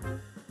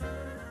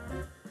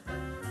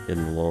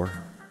in the lore.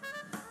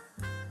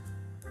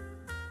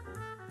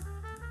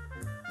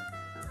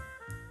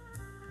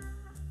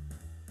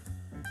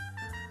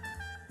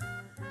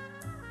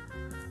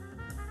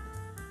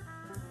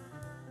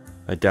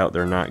 I doubt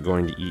they're not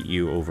going to eat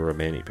you over a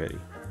mani-pedi.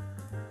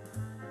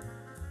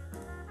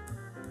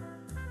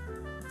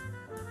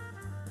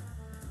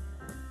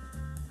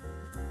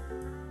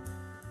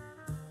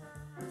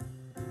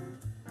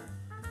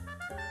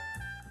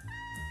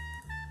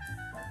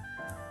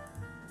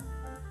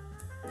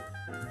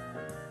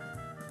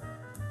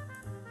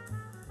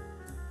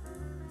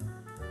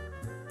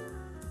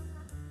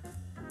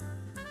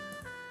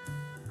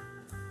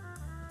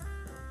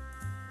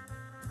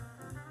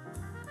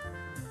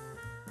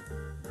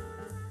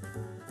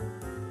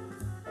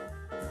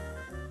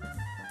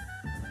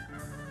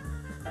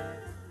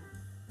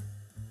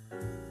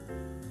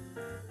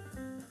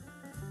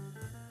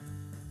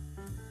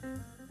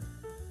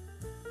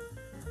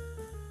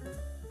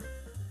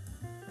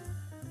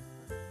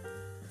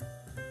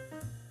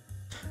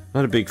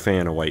 Not a big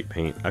fan of white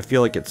paint. I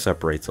feel like it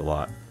separates a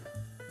lot.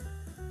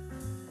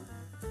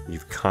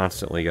 You've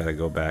constantly got to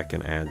go back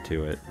and add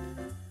to it.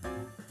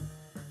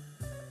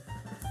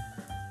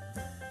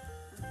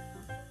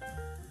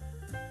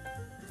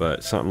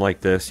 But something like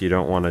this, you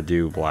don't want to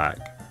do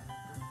black.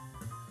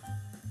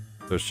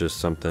 So it's just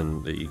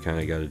something that you kind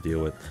of got to deal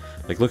with.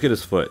 Like, look at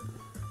his foot.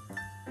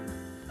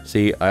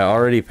 See, I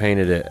already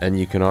painted it, and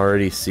you can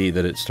already see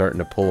that it's starting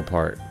to pull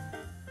apart.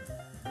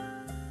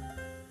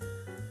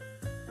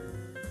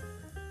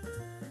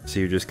 So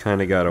you just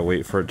kind of got to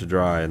wait for it to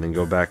dry and then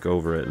go back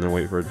over it and then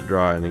wait for it to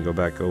dry and then go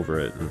back over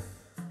it. And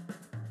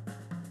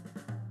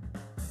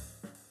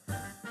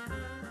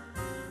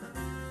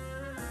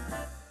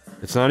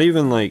it's not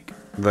even like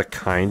the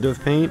kind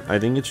of paint. I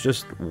think it's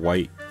just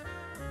white,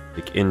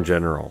 like in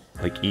general.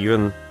 Like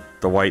even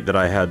the white that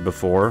I had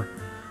before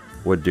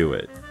would do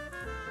it.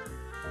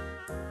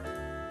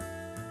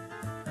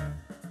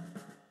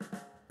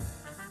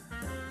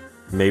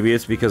 Maybe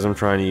it's because I'm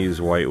trying to use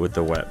white with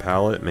the wet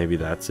palette. Maybe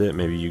that's it.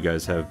 Maybe you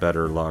guys have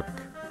better luck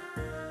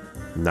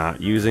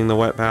not using the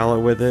wet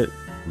palette with it,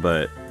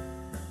 but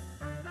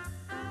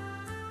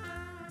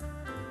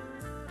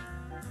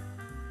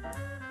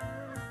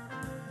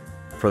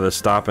for the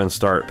stop and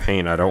start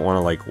paint, I don't want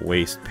to like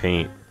waste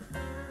paint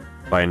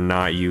by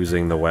not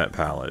using the wet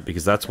palette,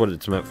 because that's what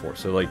it's meant for.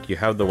 So like you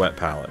have the wet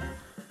palette,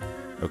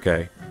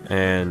 okay,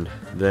 and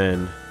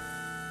then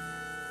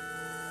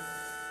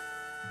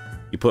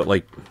you put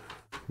like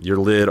your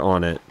lid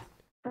on it,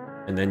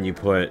 and then you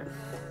put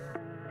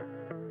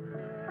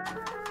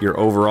your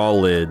overall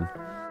lid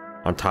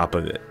on top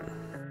of it.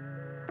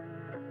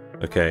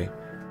 Okay,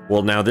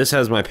 well now this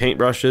has my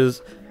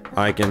paintbrushes.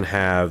 I can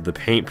have the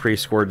paint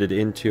pre-squirted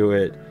into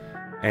it,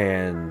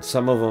 and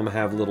some of them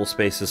have little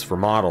spaces for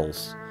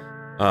models,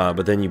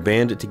 but then you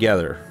band it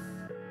together,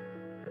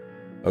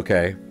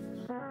 okay,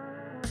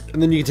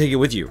 and then you can take it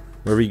with you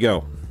wherever you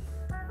go,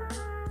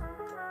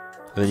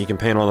 and then you can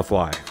paint on the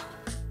fly.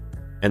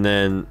 And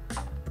then,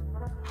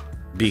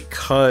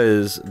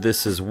 because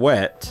this is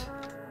wet,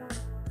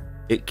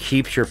 it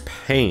keeps your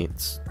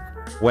paints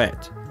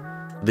wet.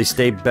 They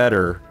stay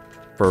better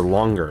for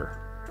longer.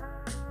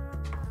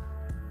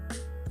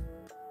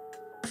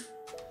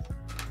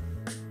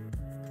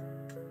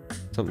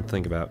 Something to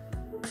think about.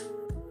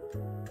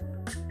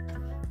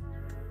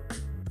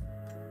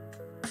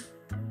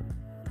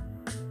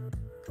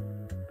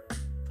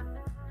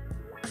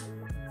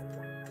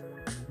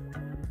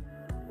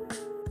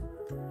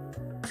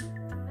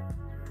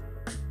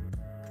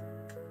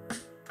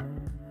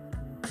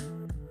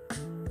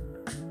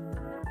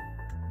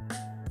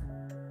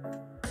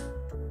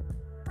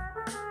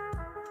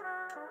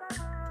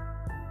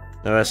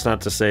 Now that's not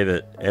to say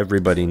that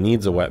everybody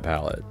needs a wet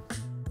palette.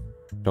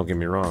 Don't get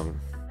me wrong,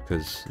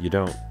 because you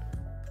don't.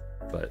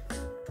 But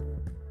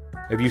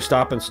if you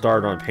stop and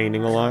start on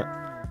painting a lot,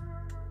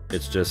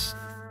 it's just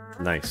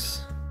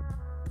nice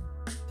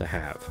to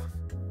have.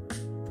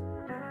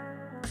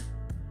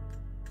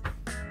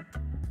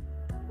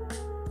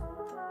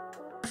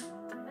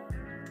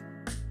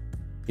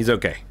 He's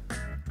okay.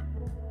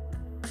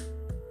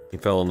 He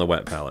fell on the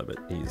wet palette, but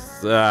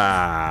he's...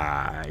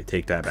 I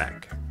take that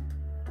back.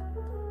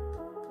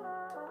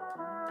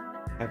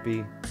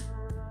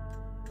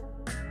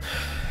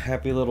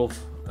 Happy little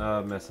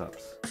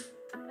mess-ups.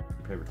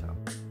 Paper towel.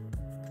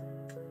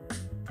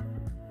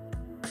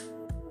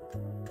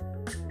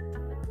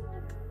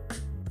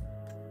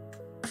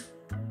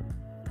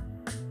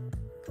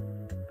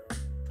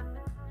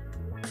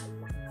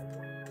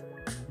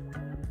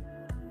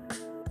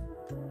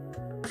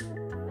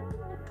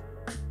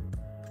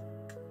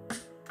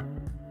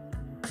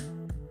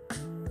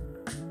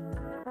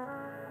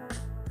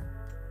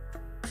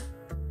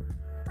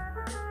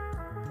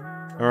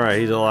 Alright,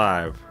 he's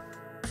alive.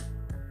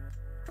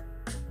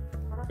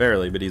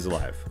 Barely, but he's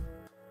alive.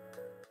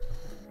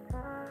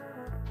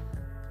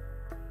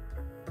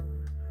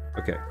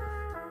 Okay.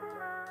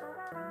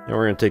 Now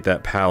we're going to take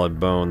that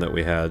pallid bone that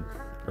we had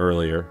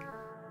earlier.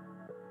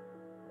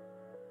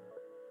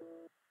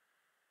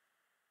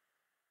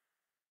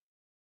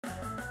 I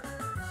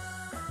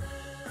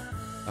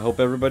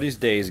hope everybody's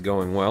day is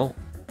going well.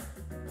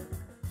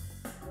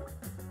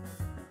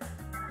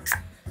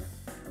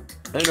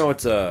 I know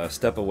it's a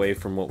step away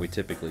from what we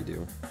typically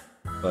do,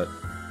 but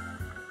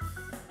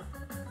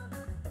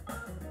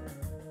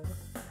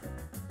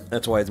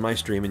that's why it's my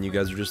stream and you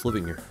guys are just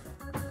living here.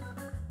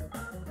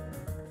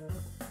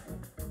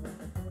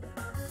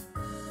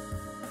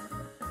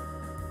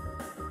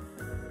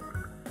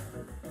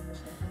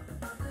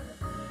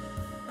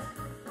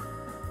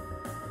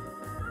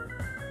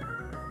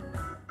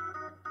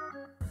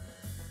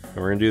 And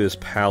we're going to do this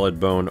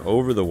pallid bone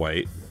over the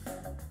white.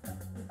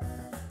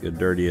 Gonna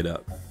dirty it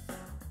up.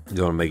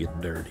 You want to make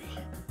it dirty.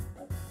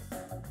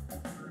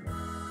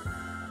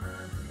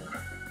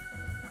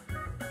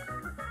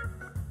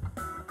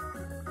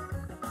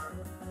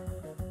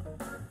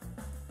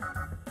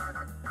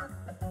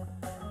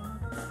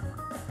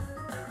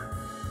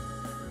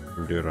 We're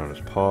going to do it on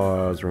his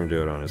paws, we're going to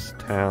do it on his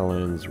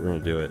talons, we're going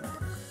to do it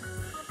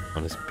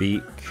on his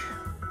beak.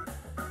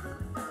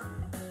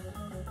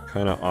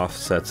 Kind of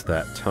offsets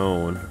that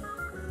tone.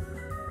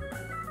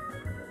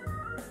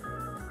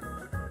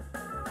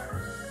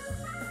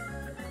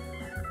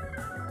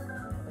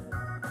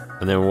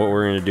 And then what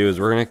we're going to do is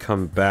we're going to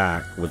come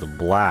back with a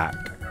black.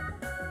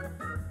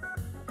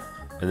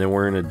 And then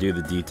we're going to do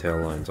the detail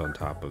lines on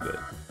top of it.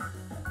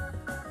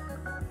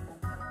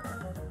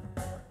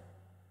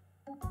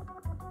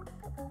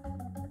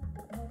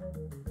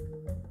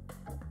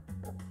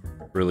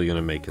 Really going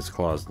to make his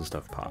claws and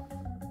stuff pop.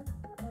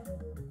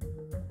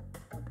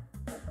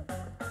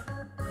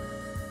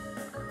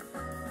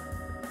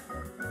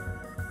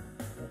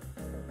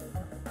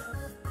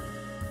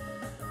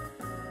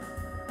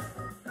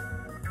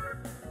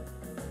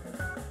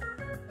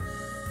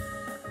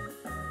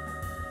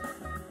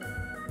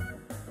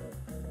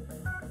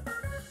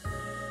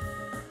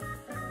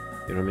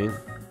 You know what I mean?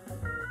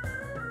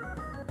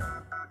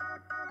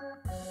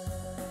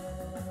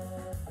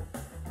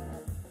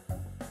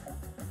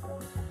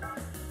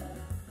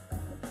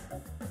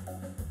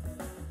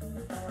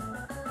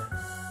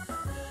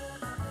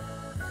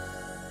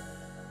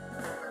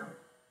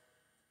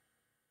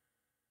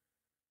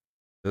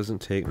 Doesn't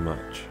take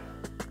much.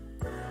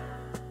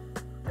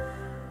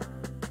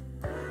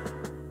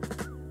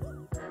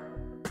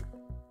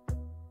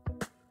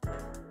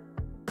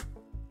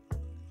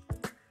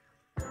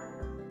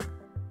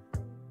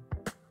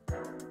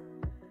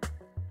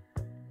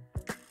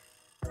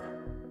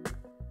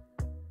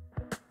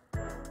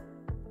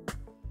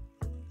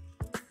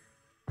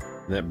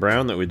 That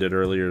brown that we did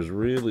earlier is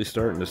really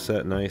starting to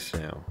set nice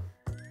now.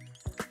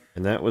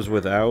 And that was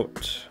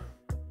without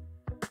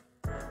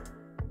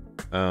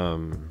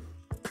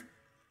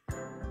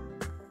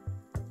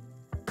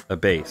a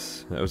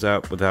base. That was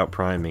out without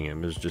priming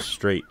him. It was just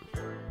straight.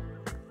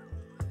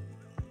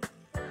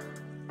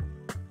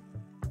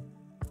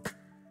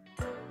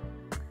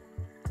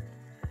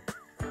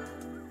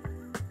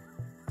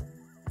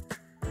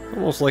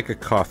 Almost like a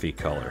coffee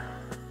color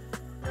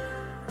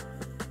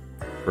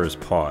for his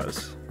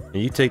paws.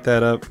 And you take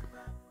that up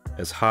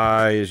as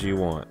high as you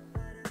want.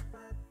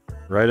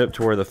 Right up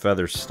to where the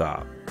feathers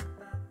stop.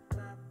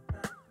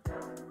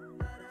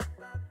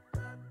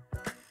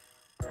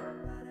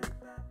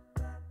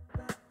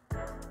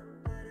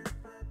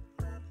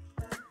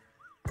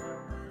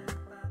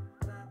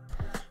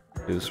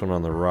 Do this one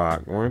on the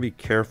rock. We want to be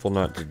careful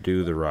not to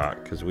do the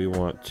rock because we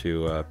want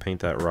to paint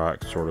that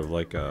rock sort of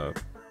like a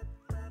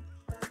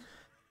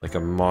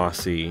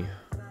mossy.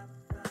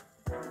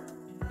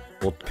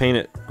 We'll paint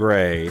it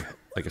gray,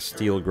 like a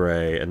steel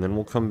gray, and then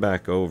we'll come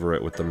back over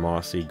it with the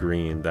mossy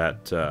green,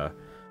 that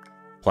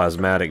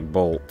plasmatic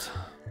bolt.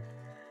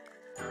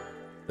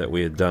 that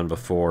we had done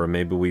before.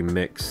 Maybe we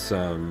mix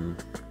some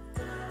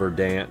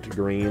verdant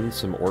green,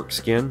 some orc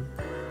skin.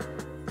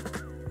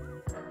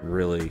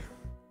 Really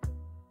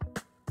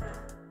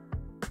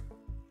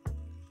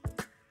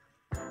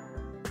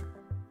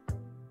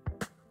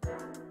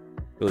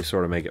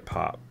sort of make it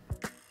pop.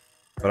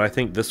 But I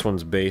think this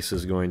one's base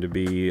is going to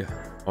be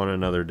on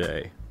another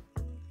day.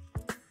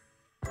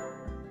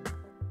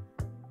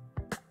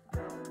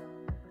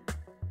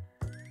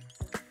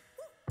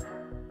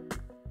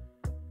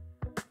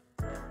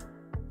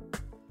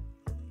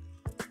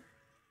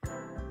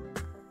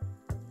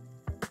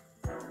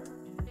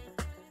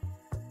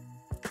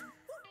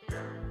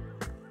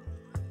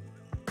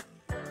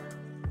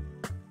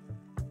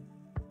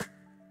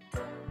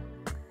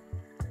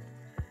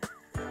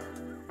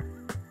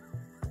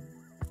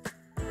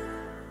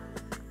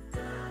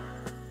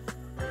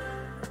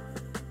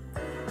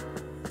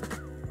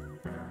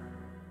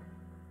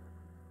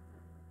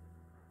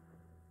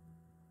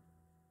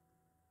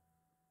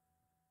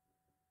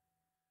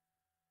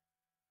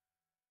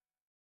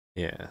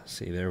 Yeah,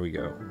 see, there we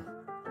go.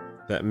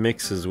 That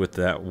mixes with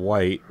that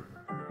white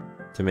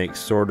to make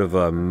sort of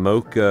a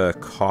mocha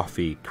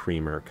coffee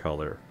creamer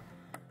color.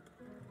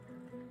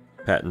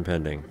 Patent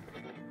pending.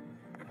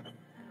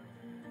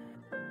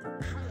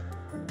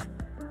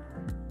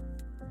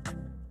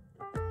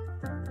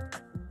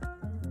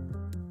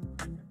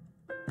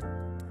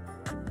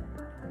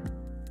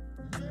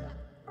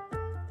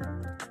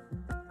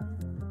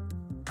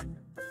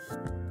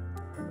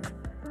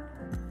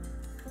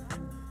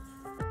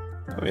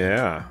 Oh,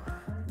 yeah.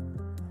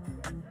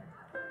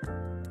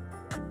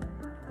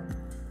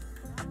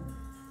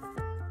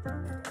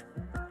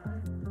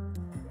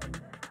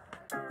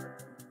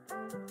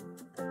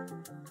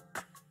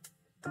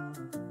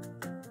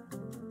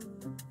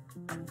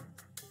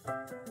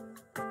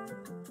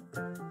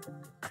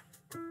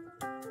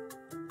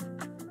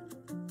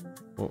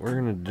 What we're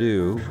gonna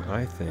do,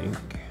 I think,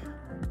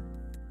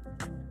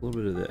 a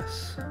little bit of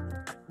this.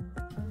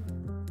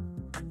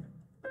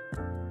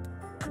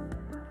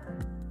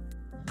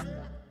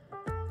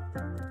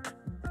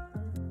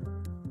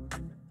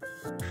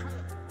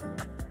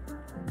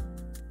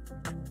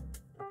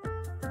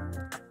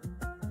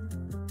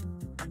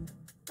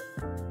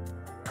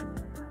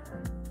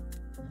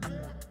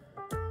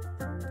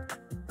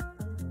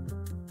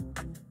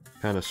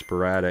 Kind of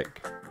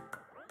sporadic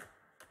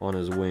on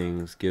his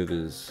wings, give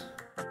his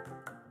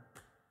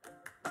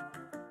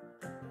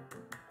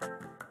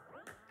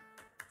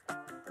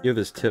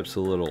tips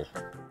a little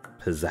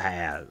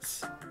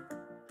pizzazz,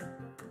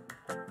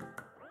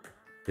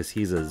 because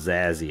he's a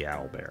zazzy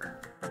owlbear.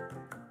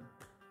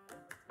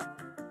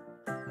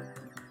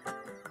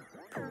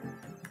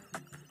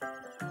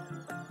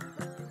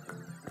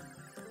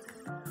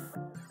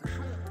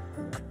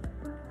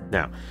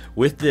 Now,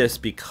 with this,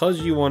 because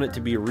you want it to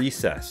be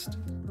recessed,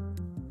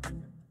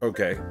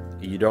 okay,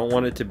 you don't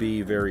want it to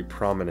be very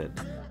prominent.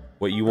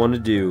 What you want to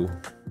do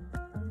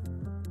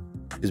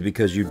is,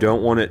 because you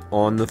don't want it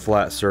on the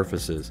flat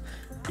surfaces,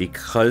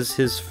 because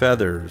his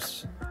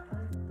feathers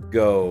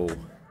go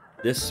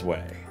this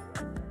way,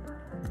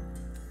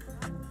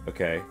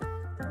 okay,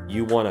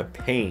 you want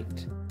to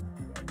paint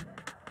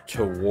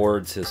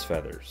towards his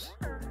feathers.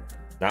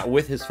 Not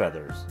with his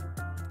feathers,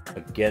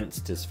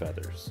 against his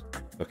feathers.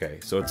 Okay,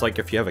 so it's like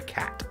if you have a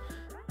cat.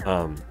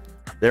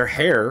 Their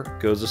hair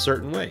goes a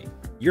certain way.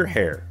 Your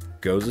hair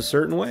goes a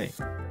certain way.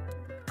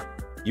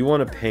 You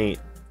want to paint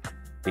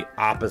the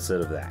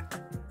opposite of that.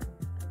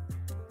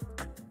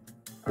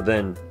 But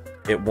then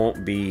it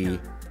won't be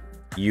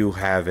you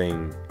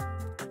having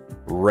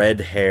red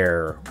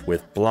hair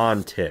with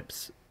blonde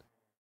tips.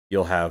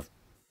 You'll have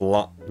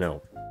blonde...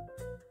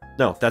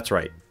 No, that's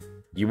right.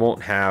 You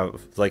won't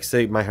have... Like,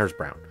 say my hair's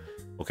brown.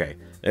 Okay,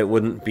 it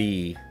wouldn't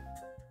be...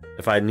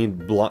 If I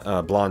need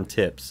blonde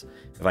tips,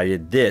 if I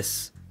did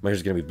this, my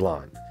hair's going to be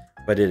blonde.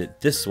 If I did it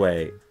this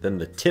way, then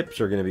the tips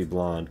are going to be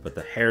blonde, but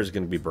the hair's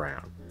going to be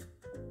brown.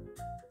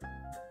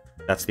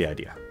 That's the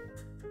idea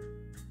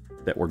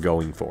that we're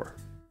going for.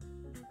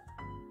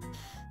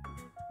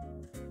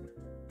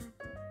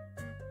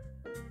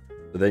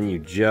 So then you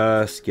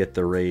just get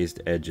the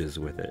raised edges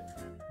with it.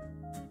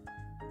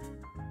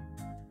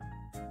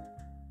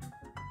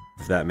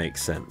 If that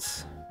makes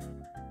sense.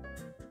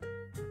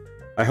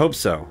 I hope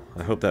so.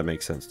 I hope that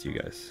makes sense to you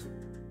guys.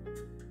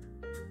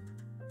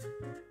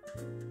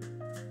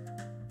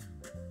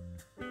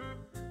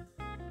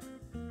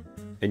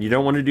 And you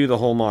don't want to do the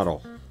whole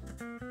model.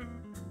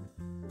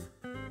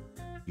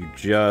 You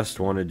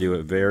just want to do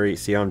it very...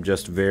 See how I'm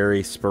just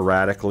very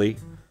sporadically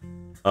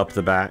up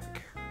the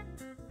back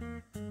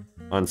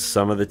on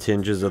some of the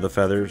tinges of the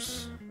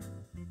feathers?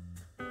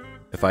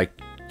 If I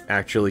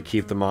actually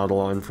keep the model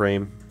on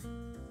frame.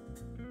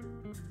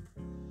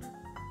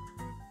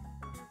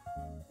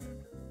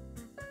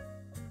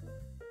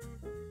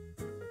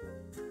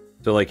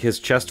 So like his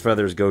chest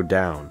feathers go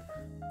down.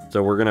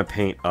 So we're gonna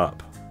paint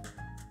up.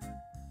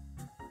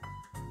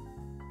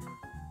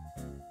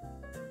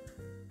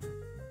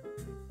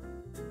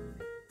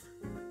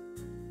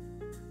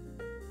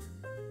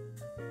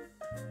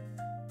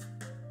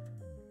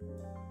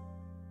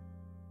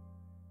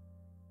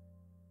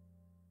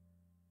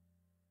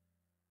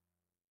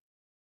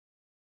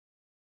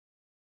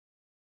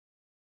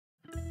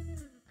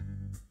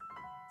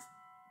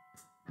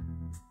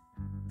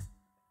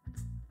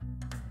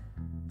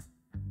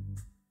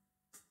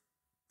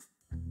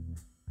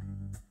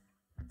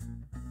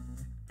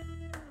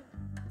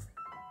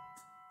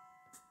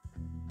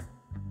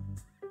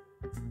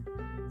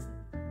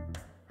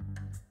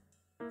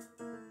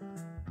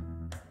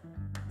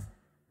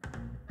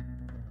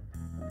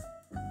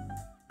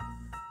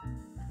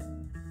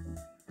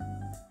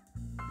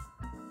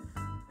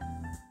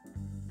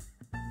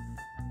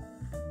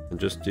 And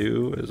just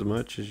do as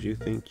much as you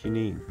think you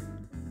need.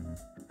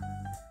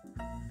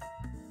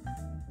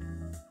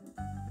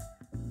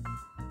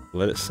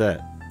 Let it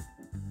set.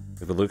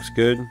 If it looks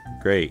good,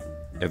 great.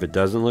 If it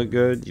doesn't look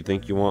good, you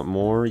think you want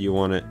more, you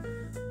want it,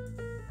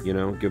 you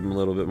know, give him a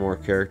little bit more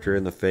character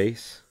in the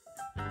face.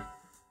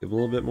 Give him a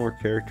little bit more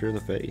character in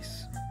the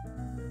face.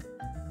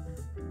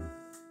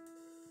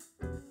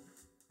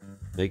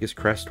 Make his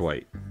crest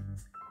white.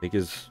 Make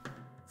his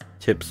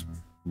tips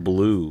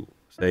blue.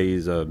 Say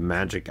he's a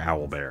magic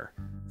owlbear.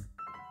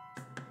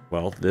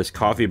 Well, this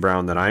coffee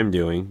brown that I'm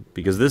doing,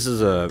 because this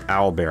is a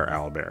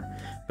owlbear.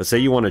 But say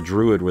you want a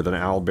druid with an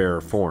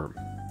owlbear form.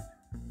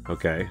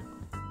 Okay.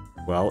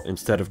 Well,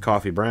 instead of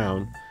coffee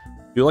brown,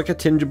 do like a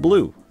tinge of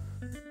blue.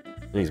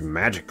 And he's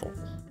magical.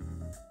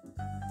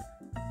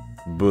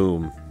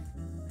 Boom.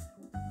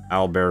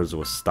 Owlbears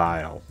with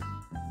style.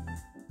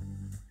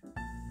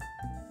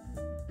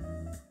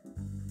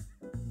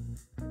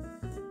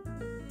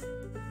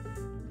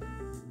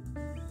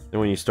 And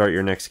when you start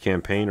your next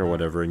campaign or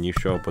whatever and you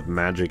show up with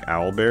magic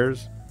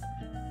owlbears,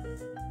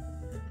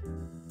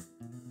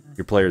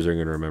 your players are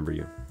going to remember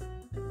you.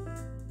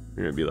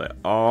 You're going to be like,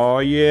 oh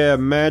yeah,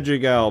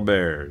 magic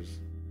owlbears.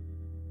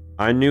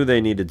 I knew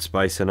they needed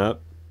spicing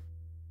up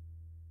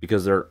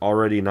because they're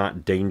already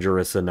not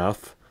dangerous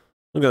enough.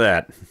 Look at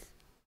that.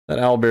 That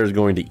owlbear is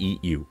going to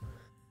eat you.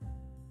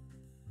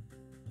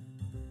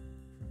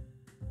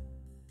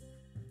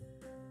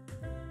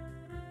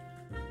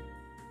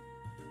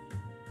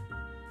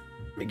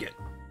 Let me get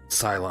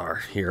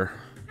Sylar here.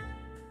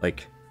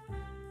 Like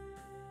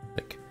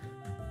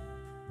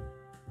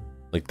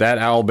that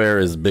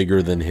owlbear is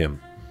bigger than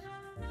him.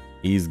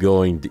 He's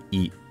going to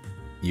eat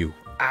you.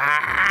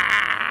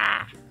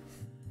 Ah!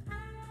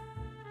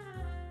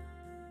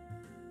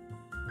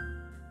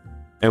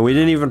 And we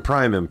didn't even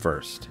prime him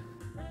first.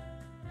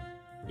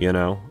 You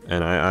know,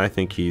 and I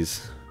think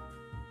he's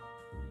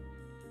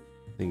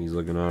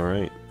looking all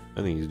right.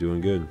 I think he's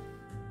doing good.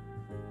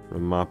 I'm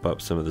gonna mop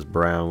up some of this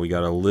brown. We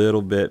got a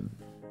little bit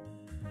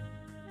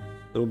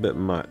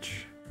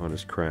much on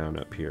his crown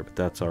up here, but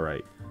that's all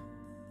right.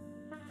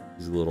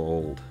 He's a little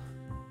old.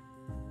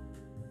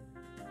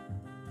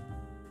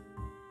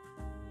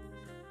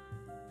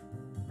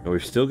 And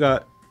we've still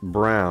got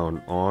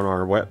brown on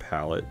our wet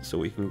palette, so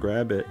we can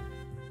grab it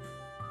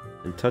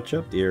and touch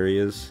up the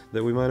areas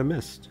that we might have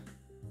missed.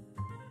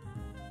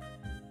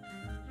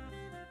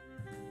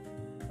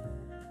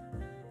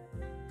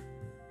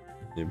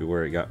 Maybe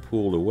where it got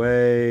pulled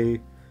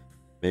away.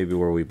 Maybe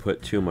where we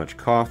put too much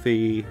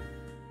coffee.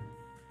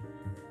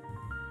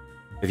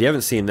 If you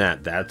haven't seen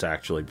that, that's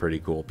actually pretty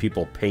cool.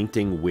 People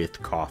painting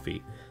with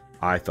coffee.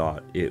 I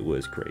thought it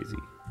was crazy.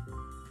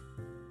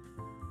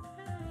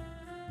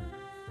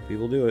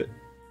 People do it.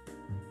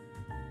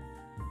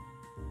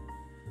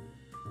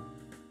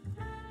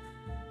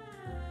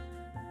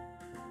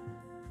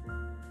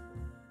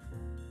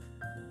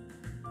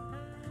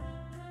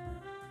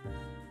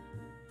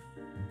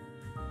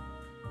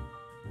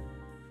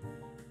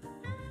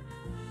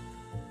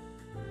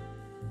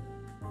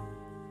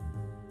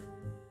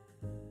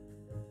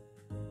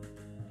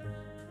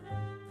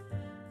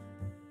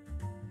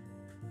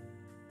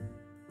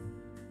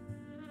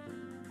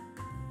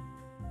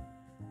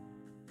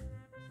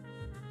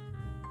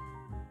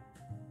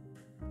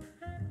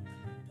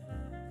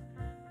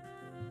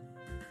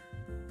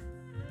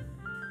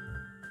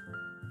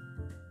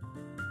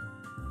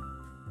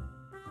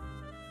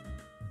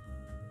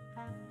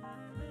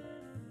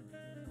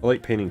 I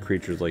like painting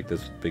creatures like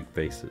this with big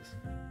faces.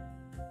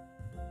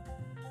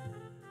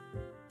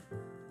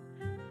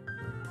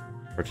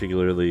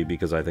 Particularly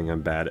because I think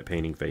I'm bad at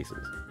painting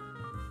faces.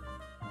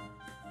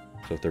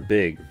 So if they're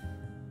big,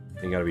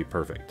 they gotta be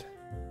perfect.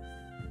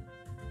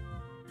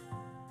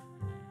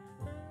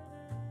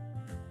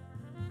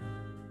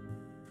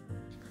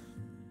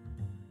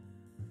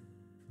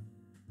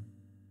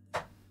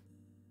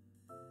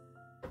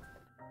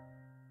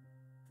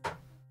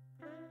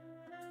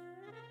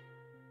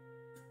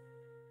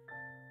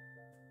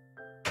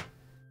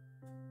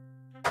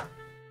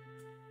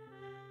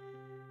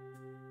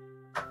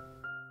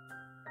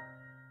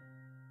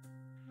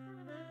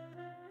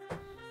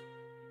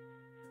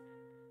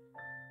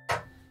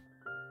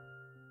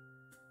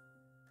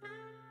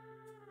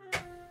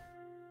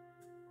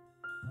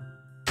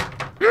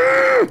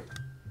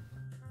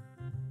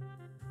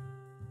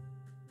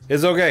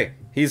 It's okay.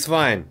 He's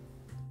fine.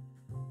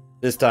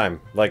 This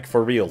time. Like,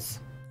 for reals.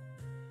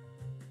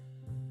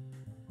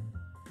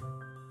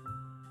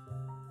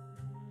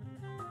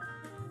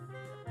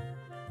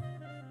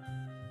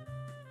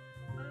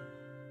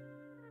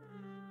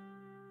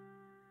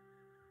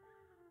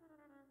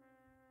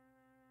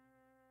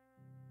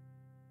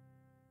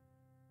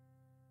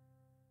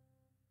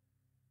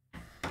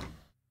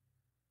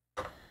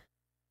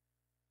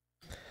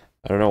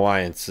 I don't know why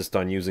I insist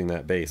on using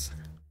that base.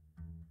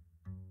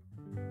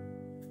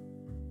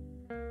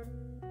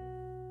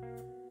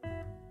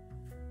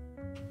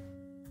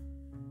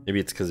 Maybe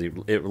it's because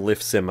it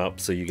lifts him up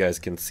so you guys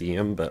can see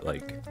him, but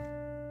like...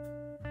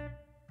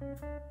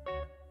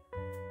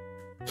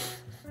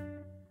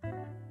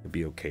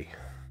 Okay.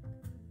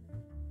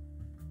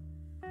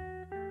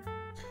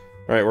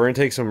 Alright, we're gonna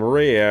take some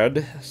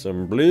red,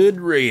 some blood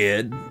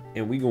red,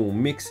 and we gonna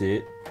mix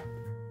it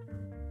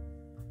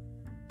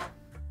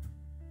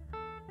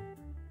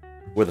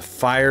with a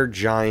fire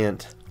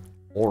giant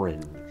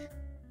orange.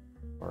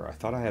 Or I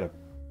thought I had a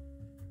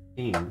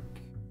pink.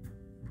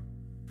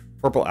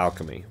 Purple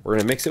alchemy. We're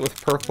gonna mix it with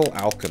purple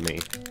alchemy.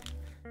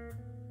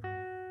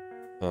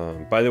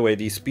 By the way,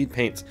 these speed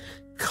paints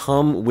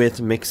come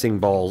with mixing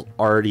balls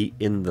already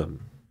in them,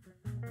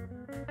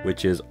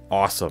 which is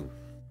awesome.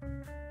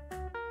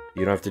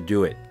 You don't have to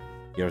do it.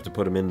 You don't have to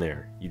put them in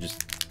there. You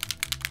just...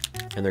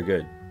 and they're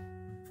good.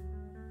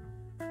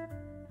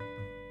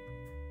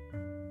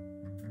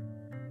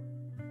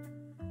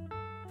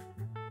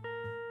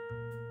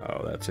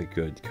 Oh, that's a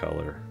good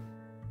color.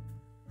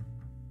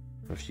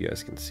 I don't know if you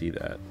guys can see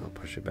that. I'll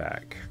push it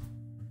back.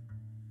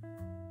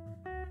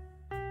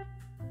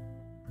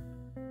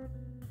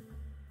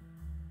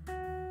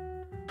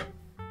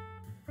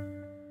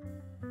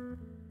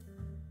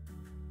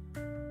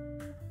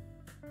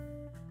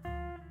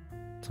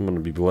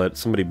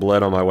 Somebody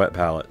bled on my wet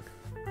palette.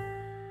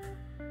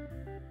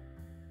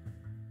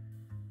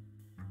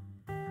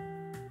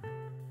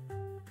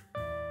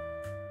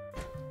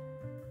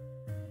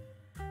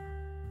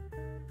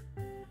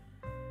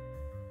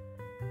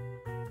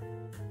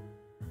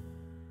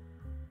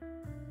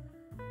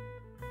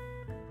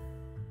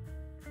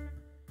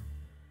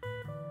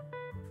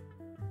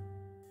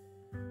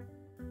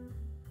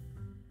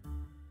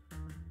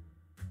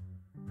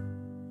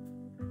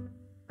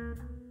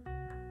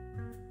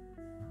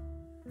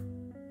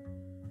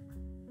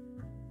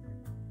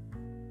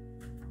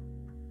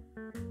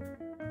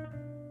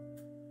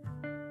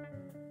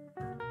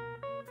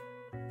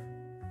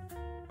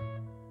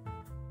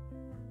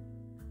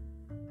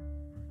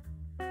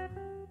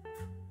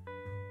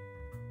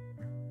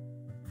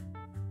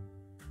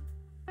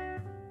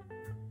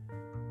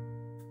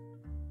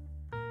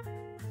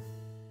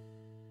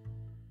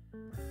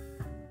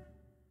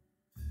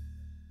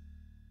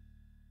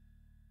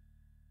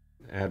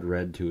 Add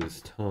red to his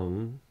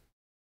tongue,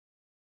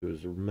 to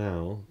his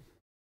mouth.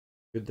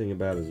 Good thing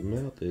about his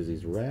mouth is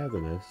he's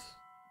ravenous.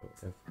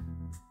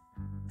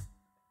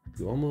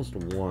 You almost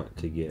want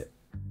to get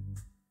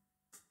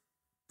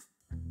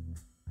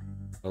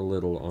a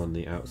little on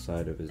the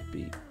outside of his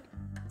beak.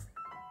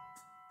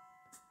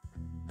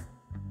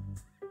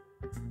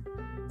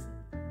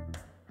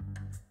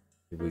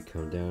 If we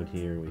come down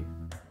here, we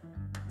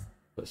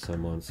put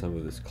some on some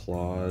of his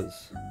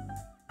claws.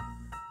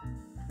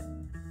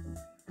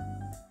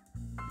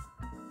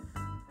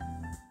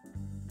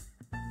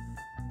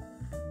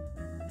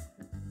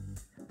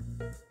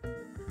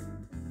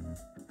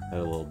 Add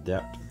a little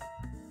depth.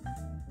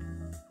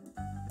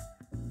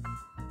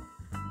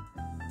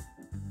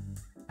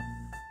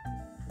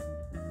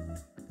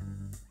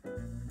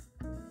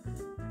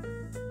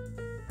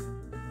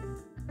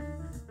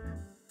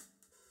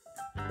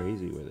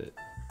 Crazy with it.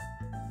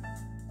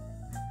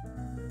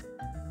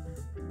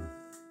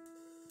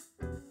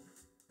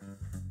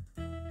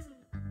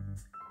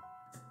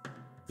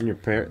 Then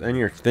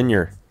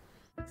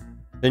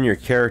your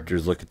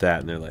characters look at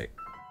that and they're like,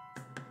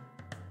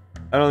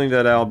 I don't think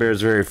that owlbear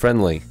is very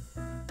friendly.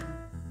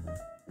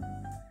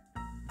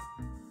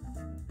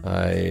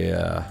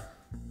 I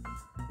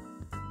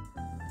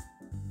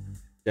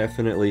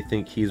definitely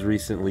think he's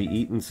recently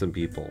eaten some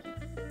people.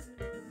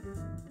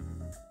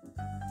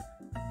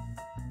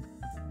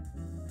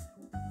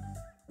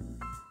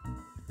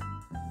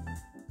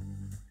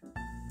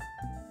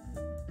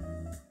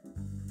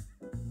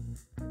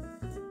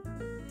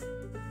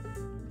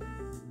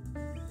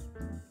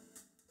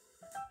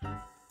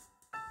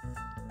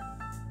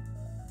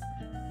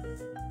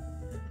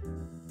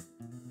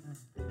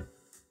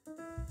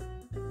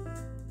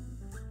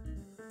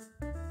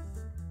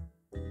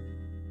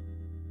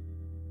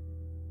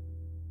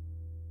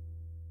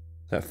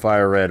 That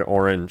fire red,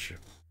 orange,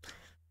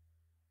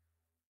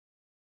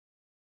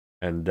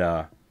 and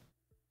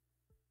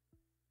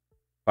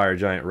fire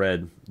giant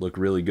red look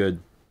really good.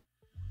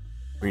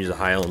 We use a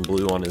Highland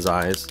blue on his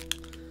eyes.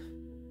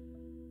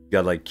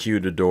 Got like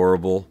cute,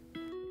 adorable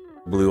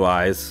blue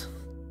eyes,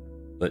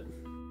 but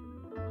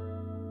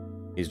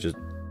he's just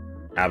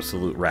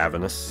absolute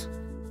ravenous.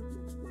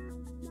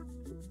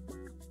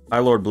 High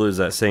Lord blue is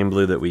that same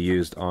blue that we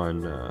used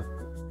on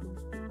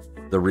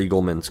the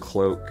Regalman's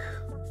cloak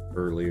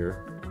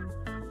earlier.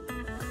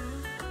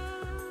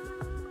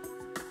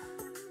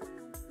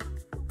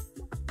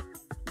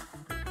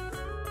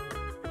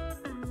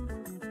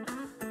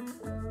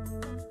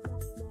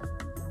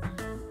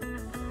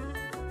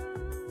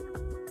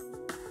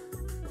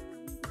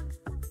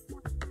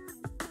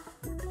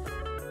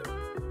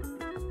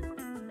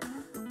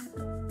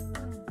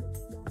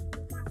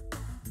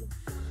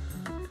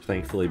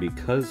 Thankfully,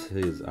 because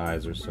his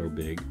eyes are so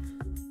big,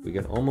 we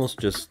can almost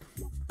just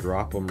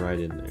drop them right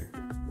in there.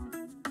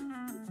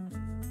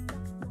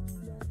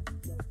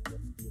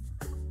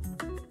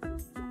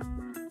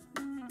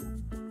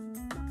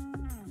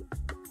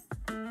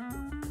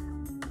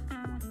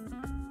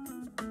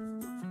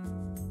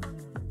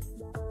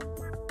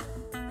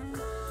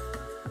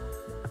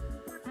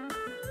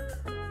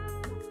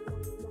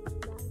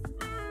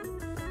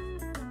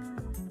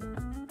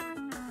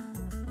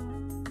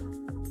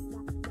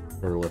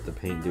 Or let the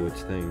paint do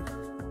its thing.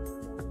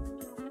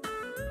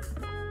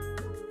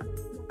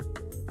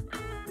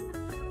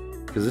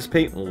 Because this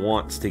paint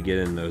wants to get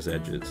in those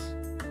edges.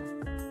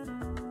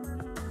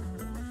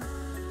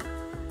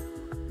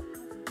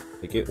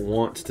 Like, it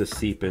wants to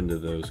seep into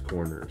those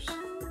corners.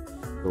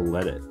 So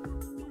let it.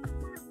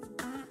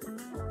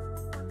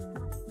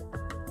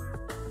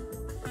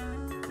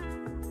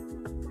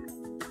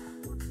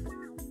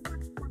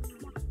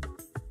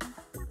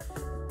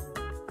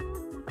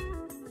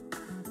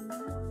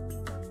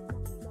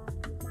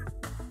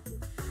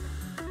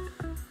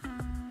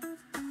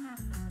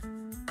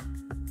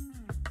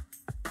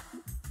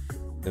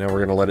 And now we're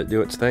going to let it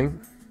do its thing.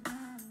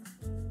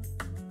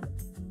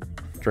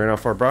 Drain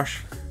off our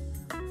brush.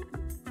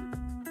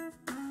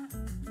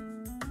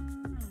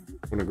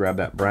 I'm going to grab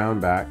that brown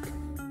back.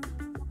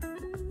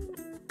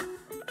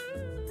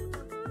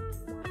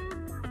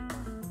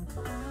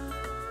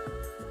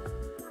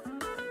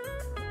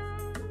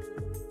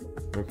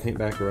 And paint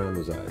back around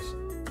those eyes.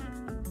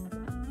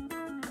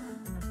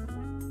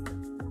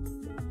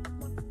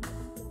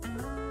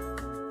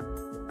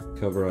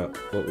 Cover up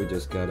what we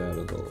just got out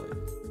of the line.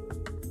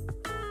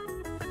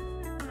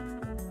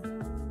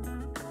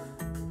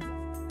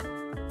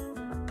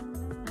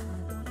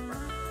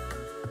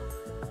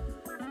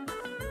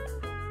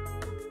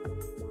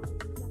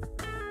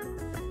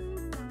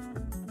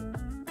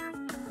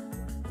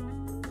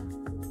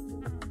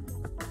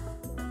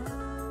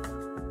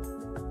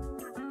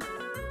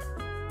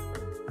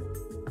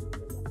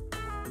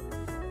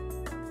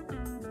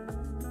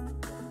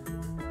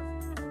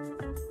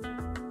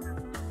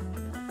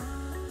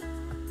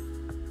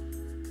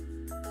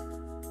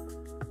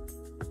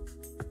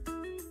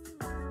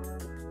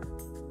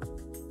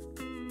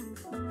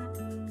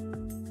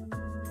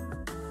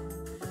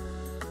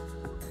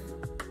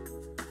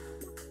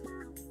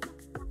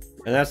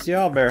 And that's the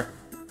owlbear.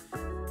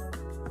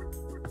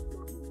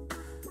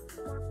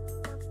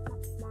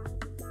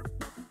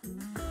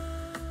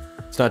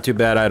 It's not too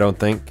bad, I don't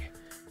think.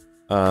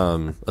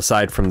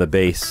 Aside from the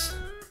base,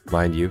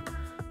 mind you.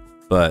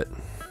 But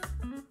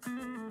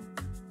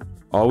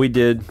all we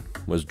did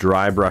was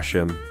dry brush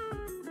him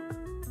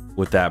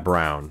with that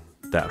brown,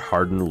 that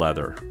hardened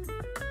leather.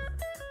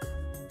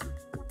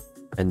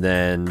 And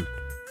then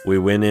we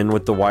went in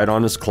with the white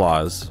on his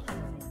claws.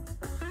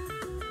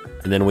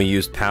 And then we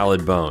used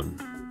pallid bone.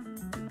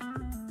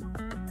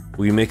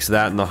 We mixed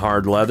that in the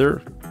hard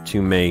leather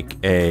to make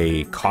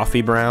a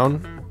coffee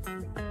brown.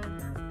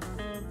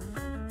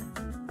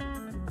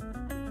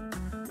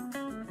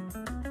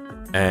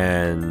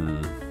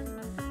 And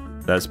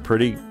that's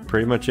pretty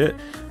much it.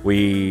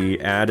 We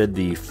added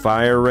the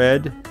fire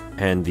red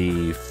and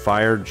the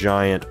fire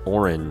giant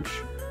orange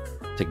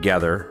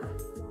together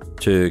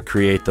to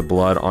create the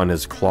blood on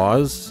his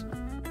claws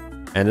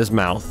and his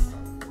mouth,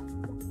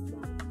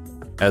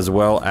 as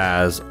well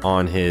as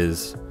on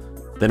his...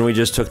 Then we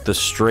just took the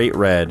straight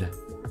red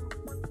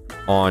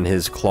on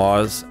his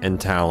claws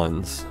and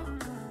talons,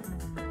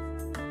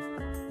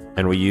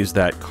 and we used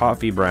that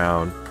coffee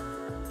brown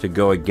to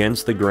go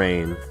against the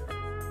grain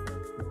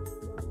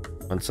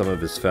on some of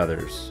his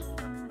feathers.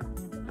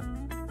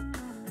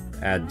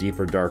 Add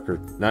deeper, darker...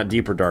 Not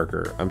deeper,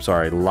 darker. I'm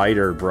sorry,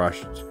 lighter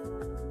brushed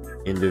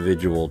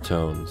individual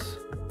tones.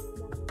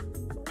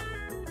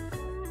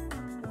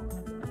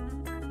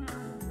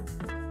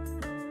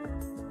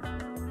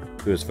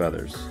 To his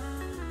feathers.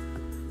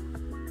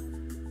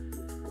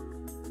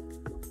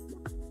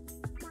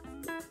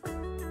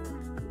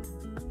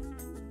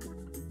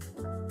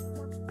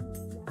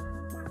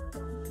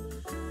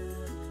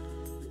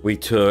 We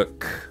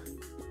took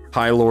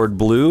High Lord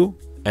blue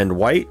and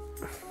white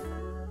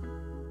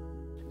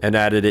and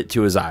added it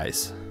to his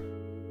eyes.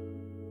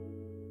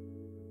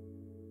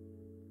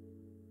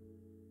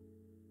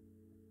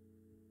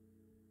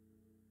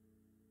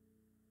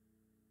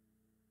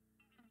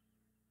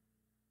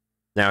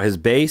 Now his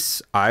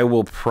base, I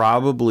will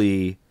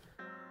probably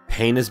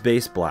paint his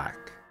base black,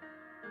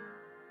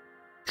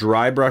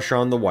 dry brush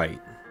on the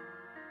white,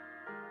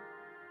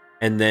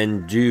 and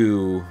then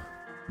do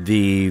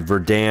the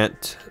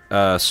Verdant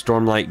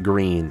Stormlight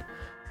Green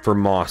for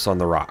moss on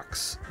the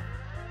rocks.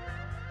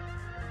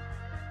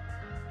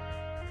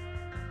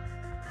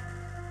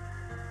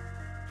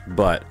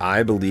 But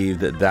I believe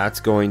that that's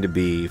going to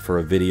be for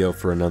a video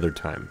for another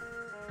time.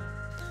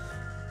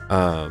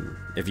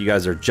 If you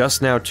guys are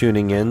just now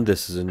tuning in,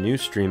 this is a new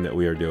stream that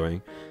we are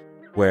doing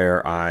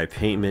where I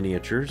paint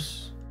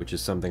miniatures, which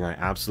is something I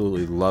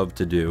absolutely love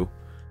to do.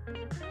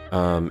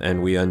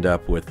 And we end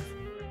up with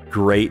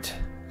great,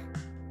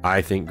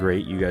 I think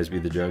great, you guys be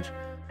the judge,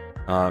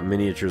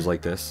 miniatures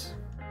like this.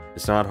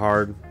 It's not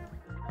hard.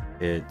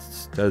 It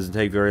doesn't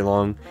take very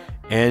long.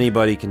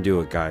 Anybody can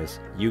do it,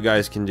 guys. You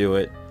guys can do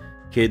it.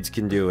 Kids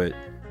can do it.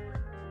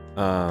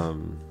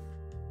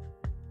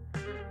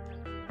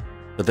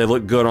 But they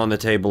look good on the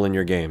table in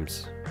your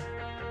games.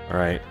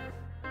 Alright.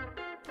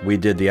 We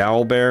did the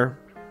owlbear.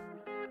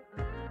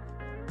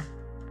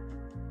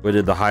 We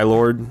did the High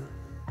Lord.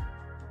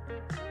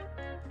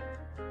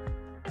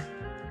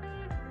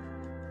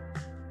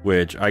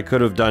 which I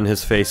could have done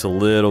his face a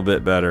little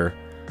bit better,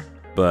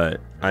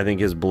 but I think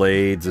his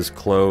blades, his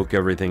cloak,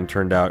 everything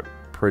turned out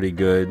pretty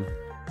good.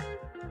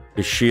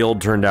 His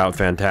shield turned out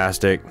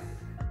fantastic.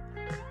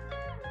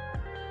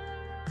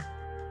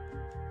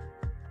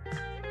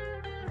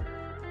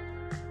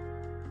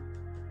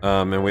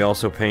 And we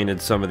also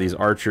painted some of these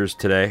archers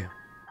today.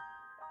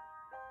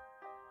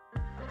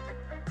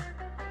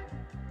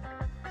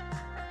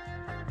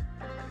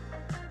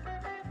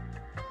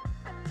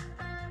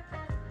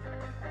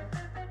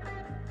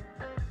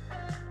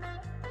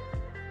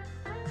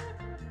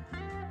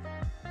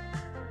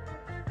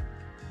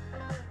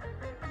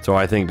 So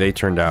I think they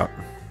turned out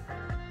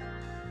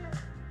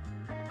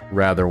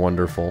rather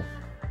wonderful.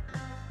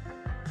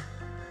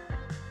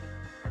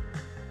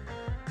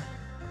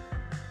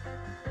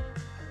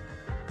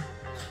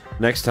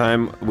 Next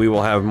time we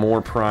will have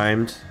more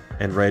primed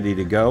and ready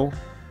to go.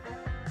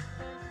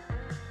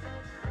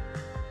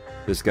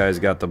 This guy's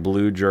got the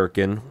blue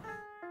jerkin,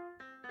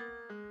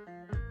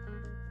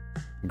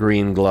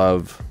 green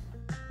glove,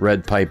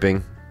 red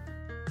piping,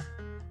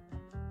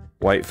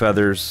 white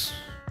feathers,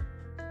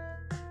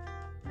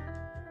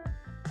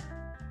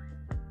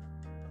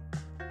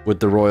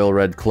 with the royal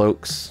red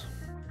cloaks.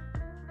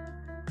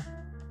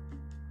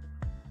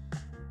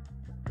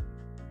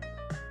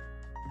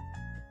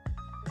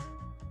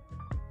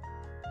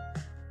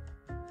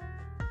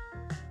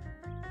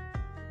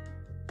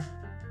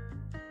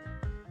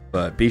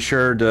 But be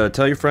sure to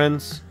tell your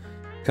friends,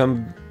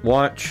 come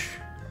watch,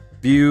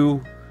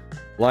 view,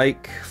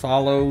 like,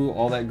 follow,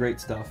 all that great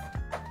stuff.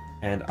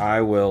 And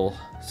I will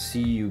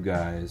see you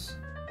guys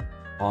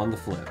on the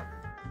flip.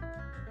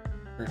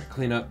 We're gonna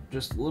clean up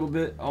just a little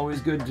bit.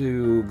 Always good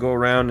to go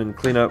around and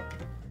clean up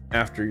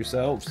after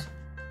yourselves.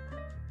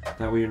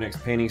 That way your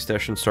next painting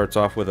session starts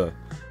off with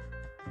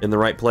in the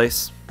right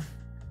place.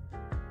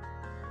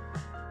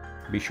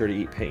 Be sure to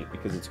eat paint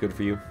because it's good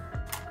for you.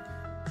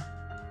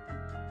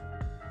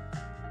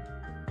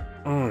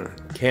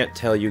 Can't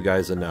tell you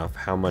guys enough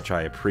how much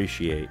I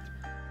appreciate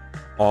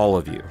all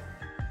of you.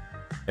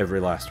 Every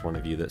last one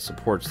of you that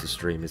supports the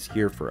stream is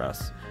here for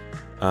us.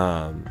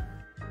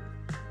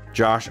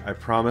 Josh, I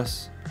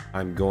promise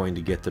I'm going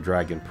to get the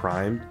dragon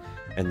primed,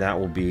 and that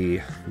will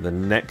be the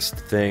next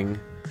thing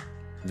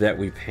that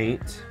we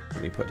paint.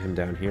 Let me put him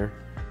down here.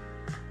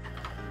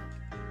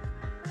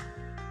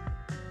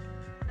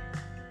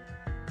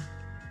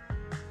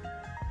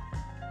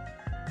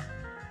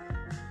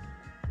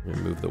 I'm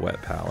gonna move the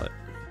wet palette.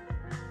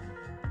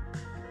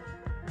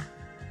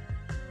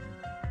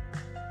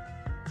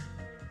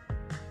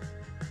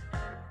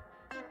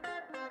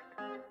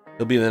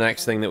 It'll be the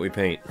next thing that we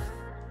paint.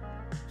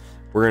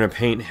 We're gonna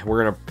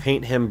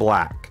paint him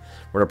black.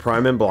 We're gonna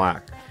prime him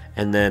black,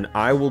 and then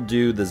I will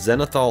do the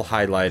zenithal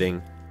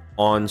highlighting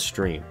on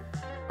stream.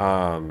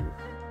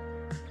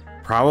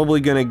 Probably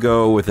gonna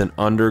go with an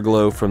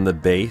underglow from the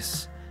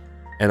base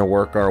and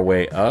work our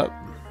way up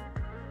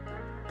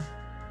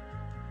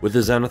with the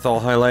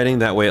zenithal highlighting.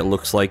 That way it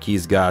looks like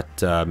he's got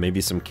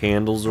maybe some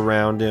candles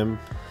around him,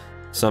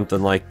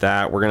 something like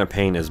that. We're gonna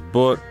paint his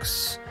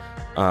books.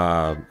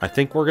 I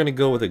think we're gonna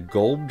go with a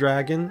gold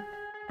dragon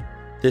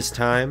this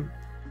time.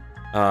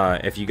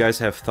 If you guys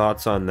have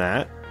thoughts on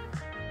that,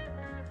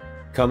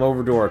 come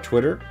over to our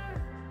Twitter,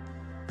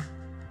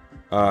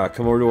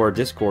 come over to our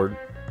Discord,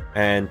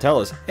 and tell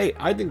us, hey,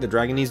 I think the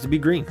dragon needs to be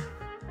green.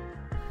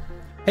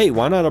 Hey,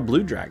 why not a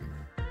blue dragon?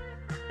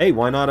 Hey,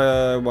 why not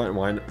a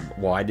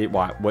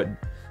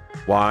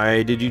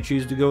why did you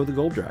choose to go with the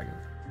gold dragon?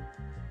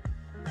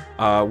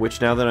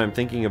 Which, now that I'm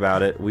thinking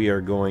about it, we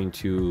are going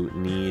to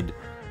need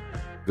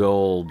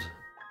gold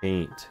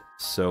paint,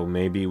 so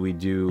maybe we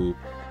do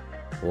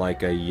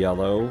like a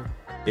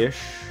yellow-ish.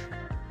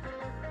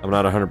 I'm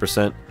not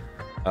 100%.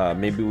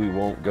 Maybe we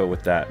won't go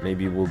with that.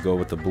 Maybe we'll go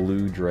with the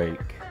blue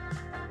drake.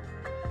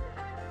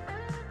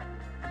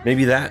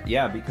 Maybe that,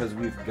 yeah, because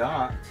we've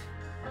got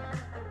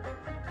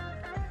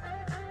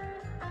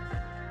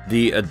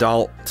the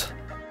adult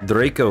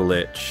Draco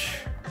Lich.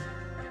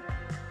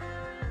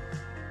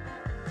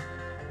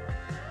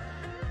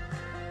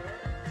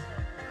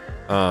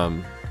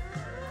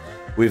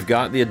 We've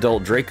got the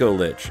adult Draco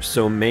Lich,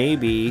 so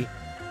maybe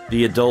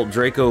the adult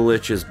Draco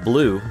Lich is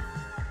blue.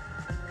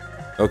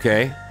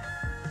 Okay,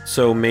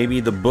 so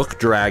maybe the book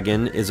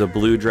dragon is a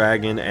blue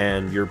dragon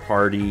and your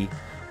party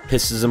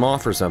pisses him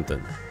off or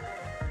something.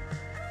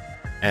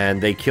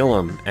 And they kill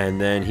him,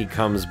 and then he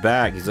comes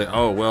back. He's like,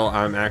 oh, well,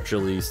 I'm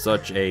actually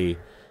such a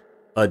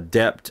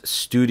adept,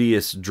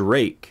 studious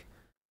drake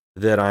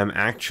that I'm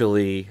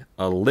actually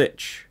a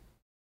lich.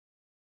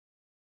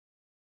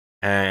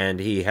 And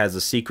he has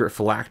a secret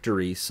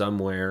phylactery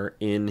somewhere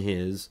in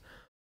his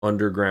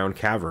underground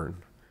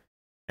cavern.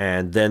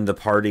 And then the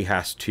party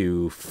has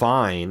to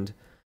find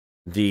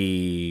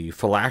the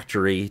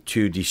phylactery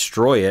to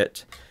destroy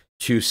it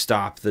to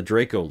stop the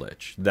Draco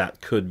Lich.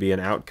 That could be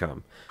an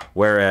outcome.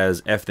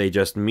 Whereas if they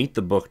just meet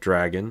the book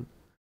dragon,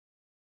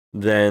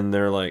 then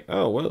they're like,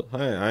 oh, well,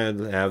 I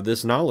have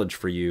this knowledge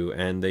for you.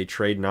 And they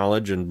trade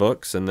knowledge and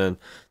books, and then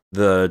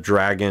the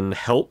dragon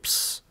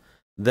helps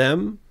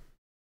them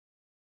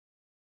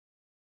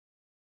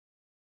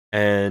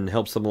and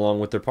helps them along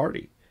with their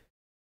party.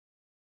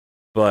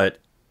 But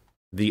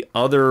the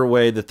other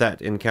way that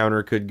that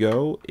encounter could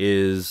go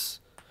is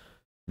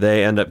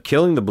they end up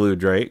killing the blue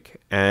drake,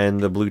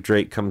 and the blue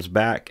drake comes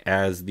back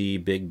as the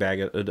big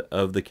bag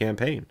of the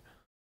campaign.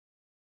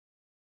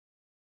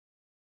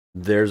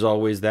 There's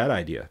always that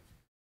idea.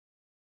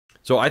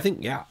 So I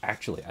think, yeah,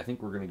 actually, I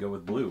think we're going to go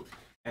with blue.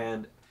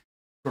 And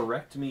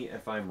correct me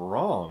if I'm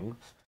wrong,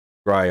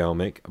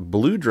 Gryomic,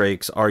 blue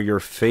drakes are your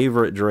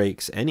favorite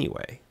drakes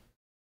anyway.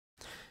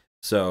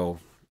 So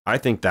I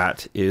think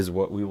that is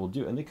what we will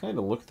do. And they kind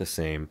of look the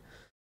same,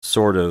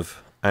 sort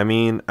of. I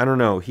mean, I don't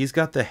know. He's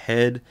got the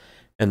head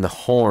and the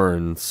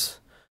horns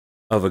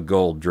of a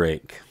gold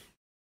drake.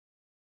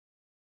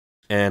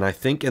 And I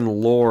think in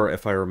lore,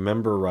 if I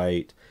remember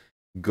right,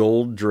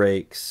 gold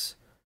drakes,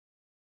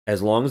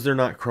 as long as they're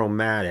not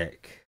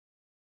chromatic,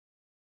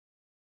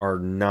 are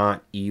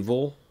not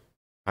evil.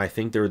 I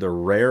think they're the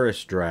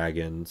rarest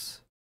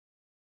dragons.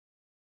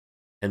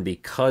 And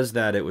because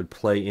that, it would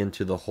play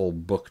into the whole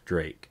book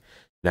drake.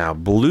 Now,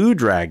 blue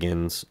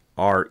dragons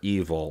are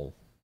evil.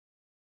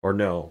 Or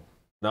no,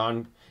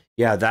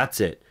 yeah,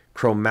 that's it.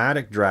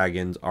 Chromatic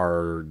dragons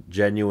are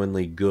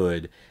genuinely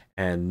good,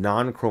 and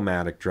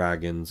non-chromatic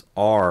dragons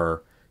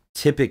are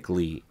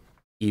typically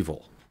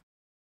evil.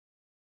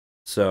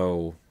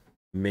 So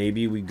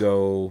maybe we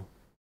go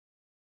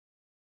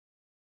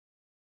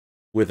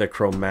with a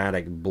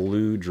chromatic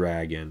blue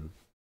dragon,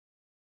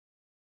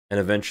 and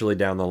eventually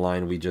down the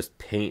line we just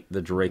paint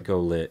the Draco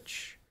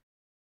Lich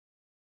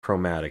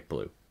chromatic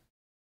blue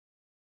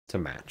to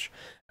match.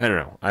 I don't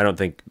know. I don't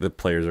think the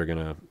players are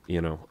gonna,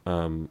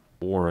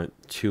 warrant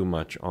too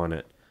much on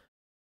it.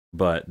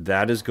 But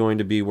that is going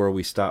to be where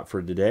we stop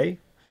for today.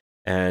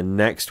 And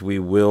next we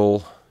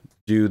will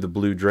do the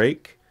blue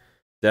drake.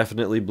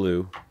 Definitely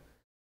blue.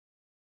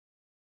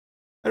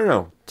 I don't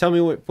know. Tell me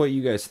what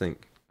you guys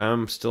think.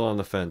 I'm still on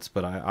the fence,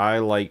 but I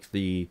like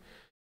the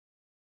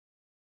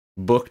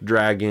book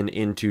dragon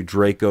into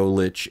Draco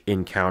Lich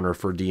encounter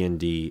for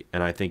D&D,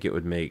 and I think it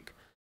would make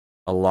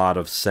a lot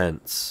of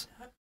sense.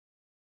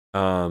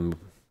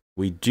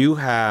 We do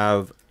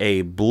have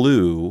a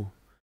blue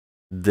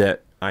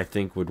that I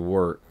think would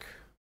work.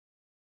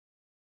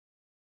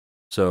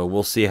 So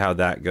we'll see how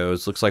that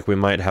goes. Looks like we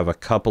might have a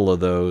couple of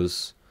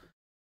those.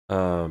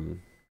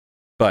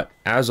 But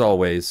as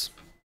always,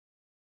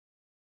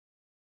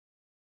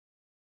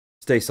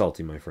 stay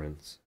salty, my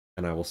friends.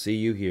 And I will see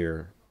you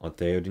here on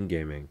Theoden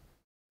Gaming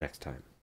next time.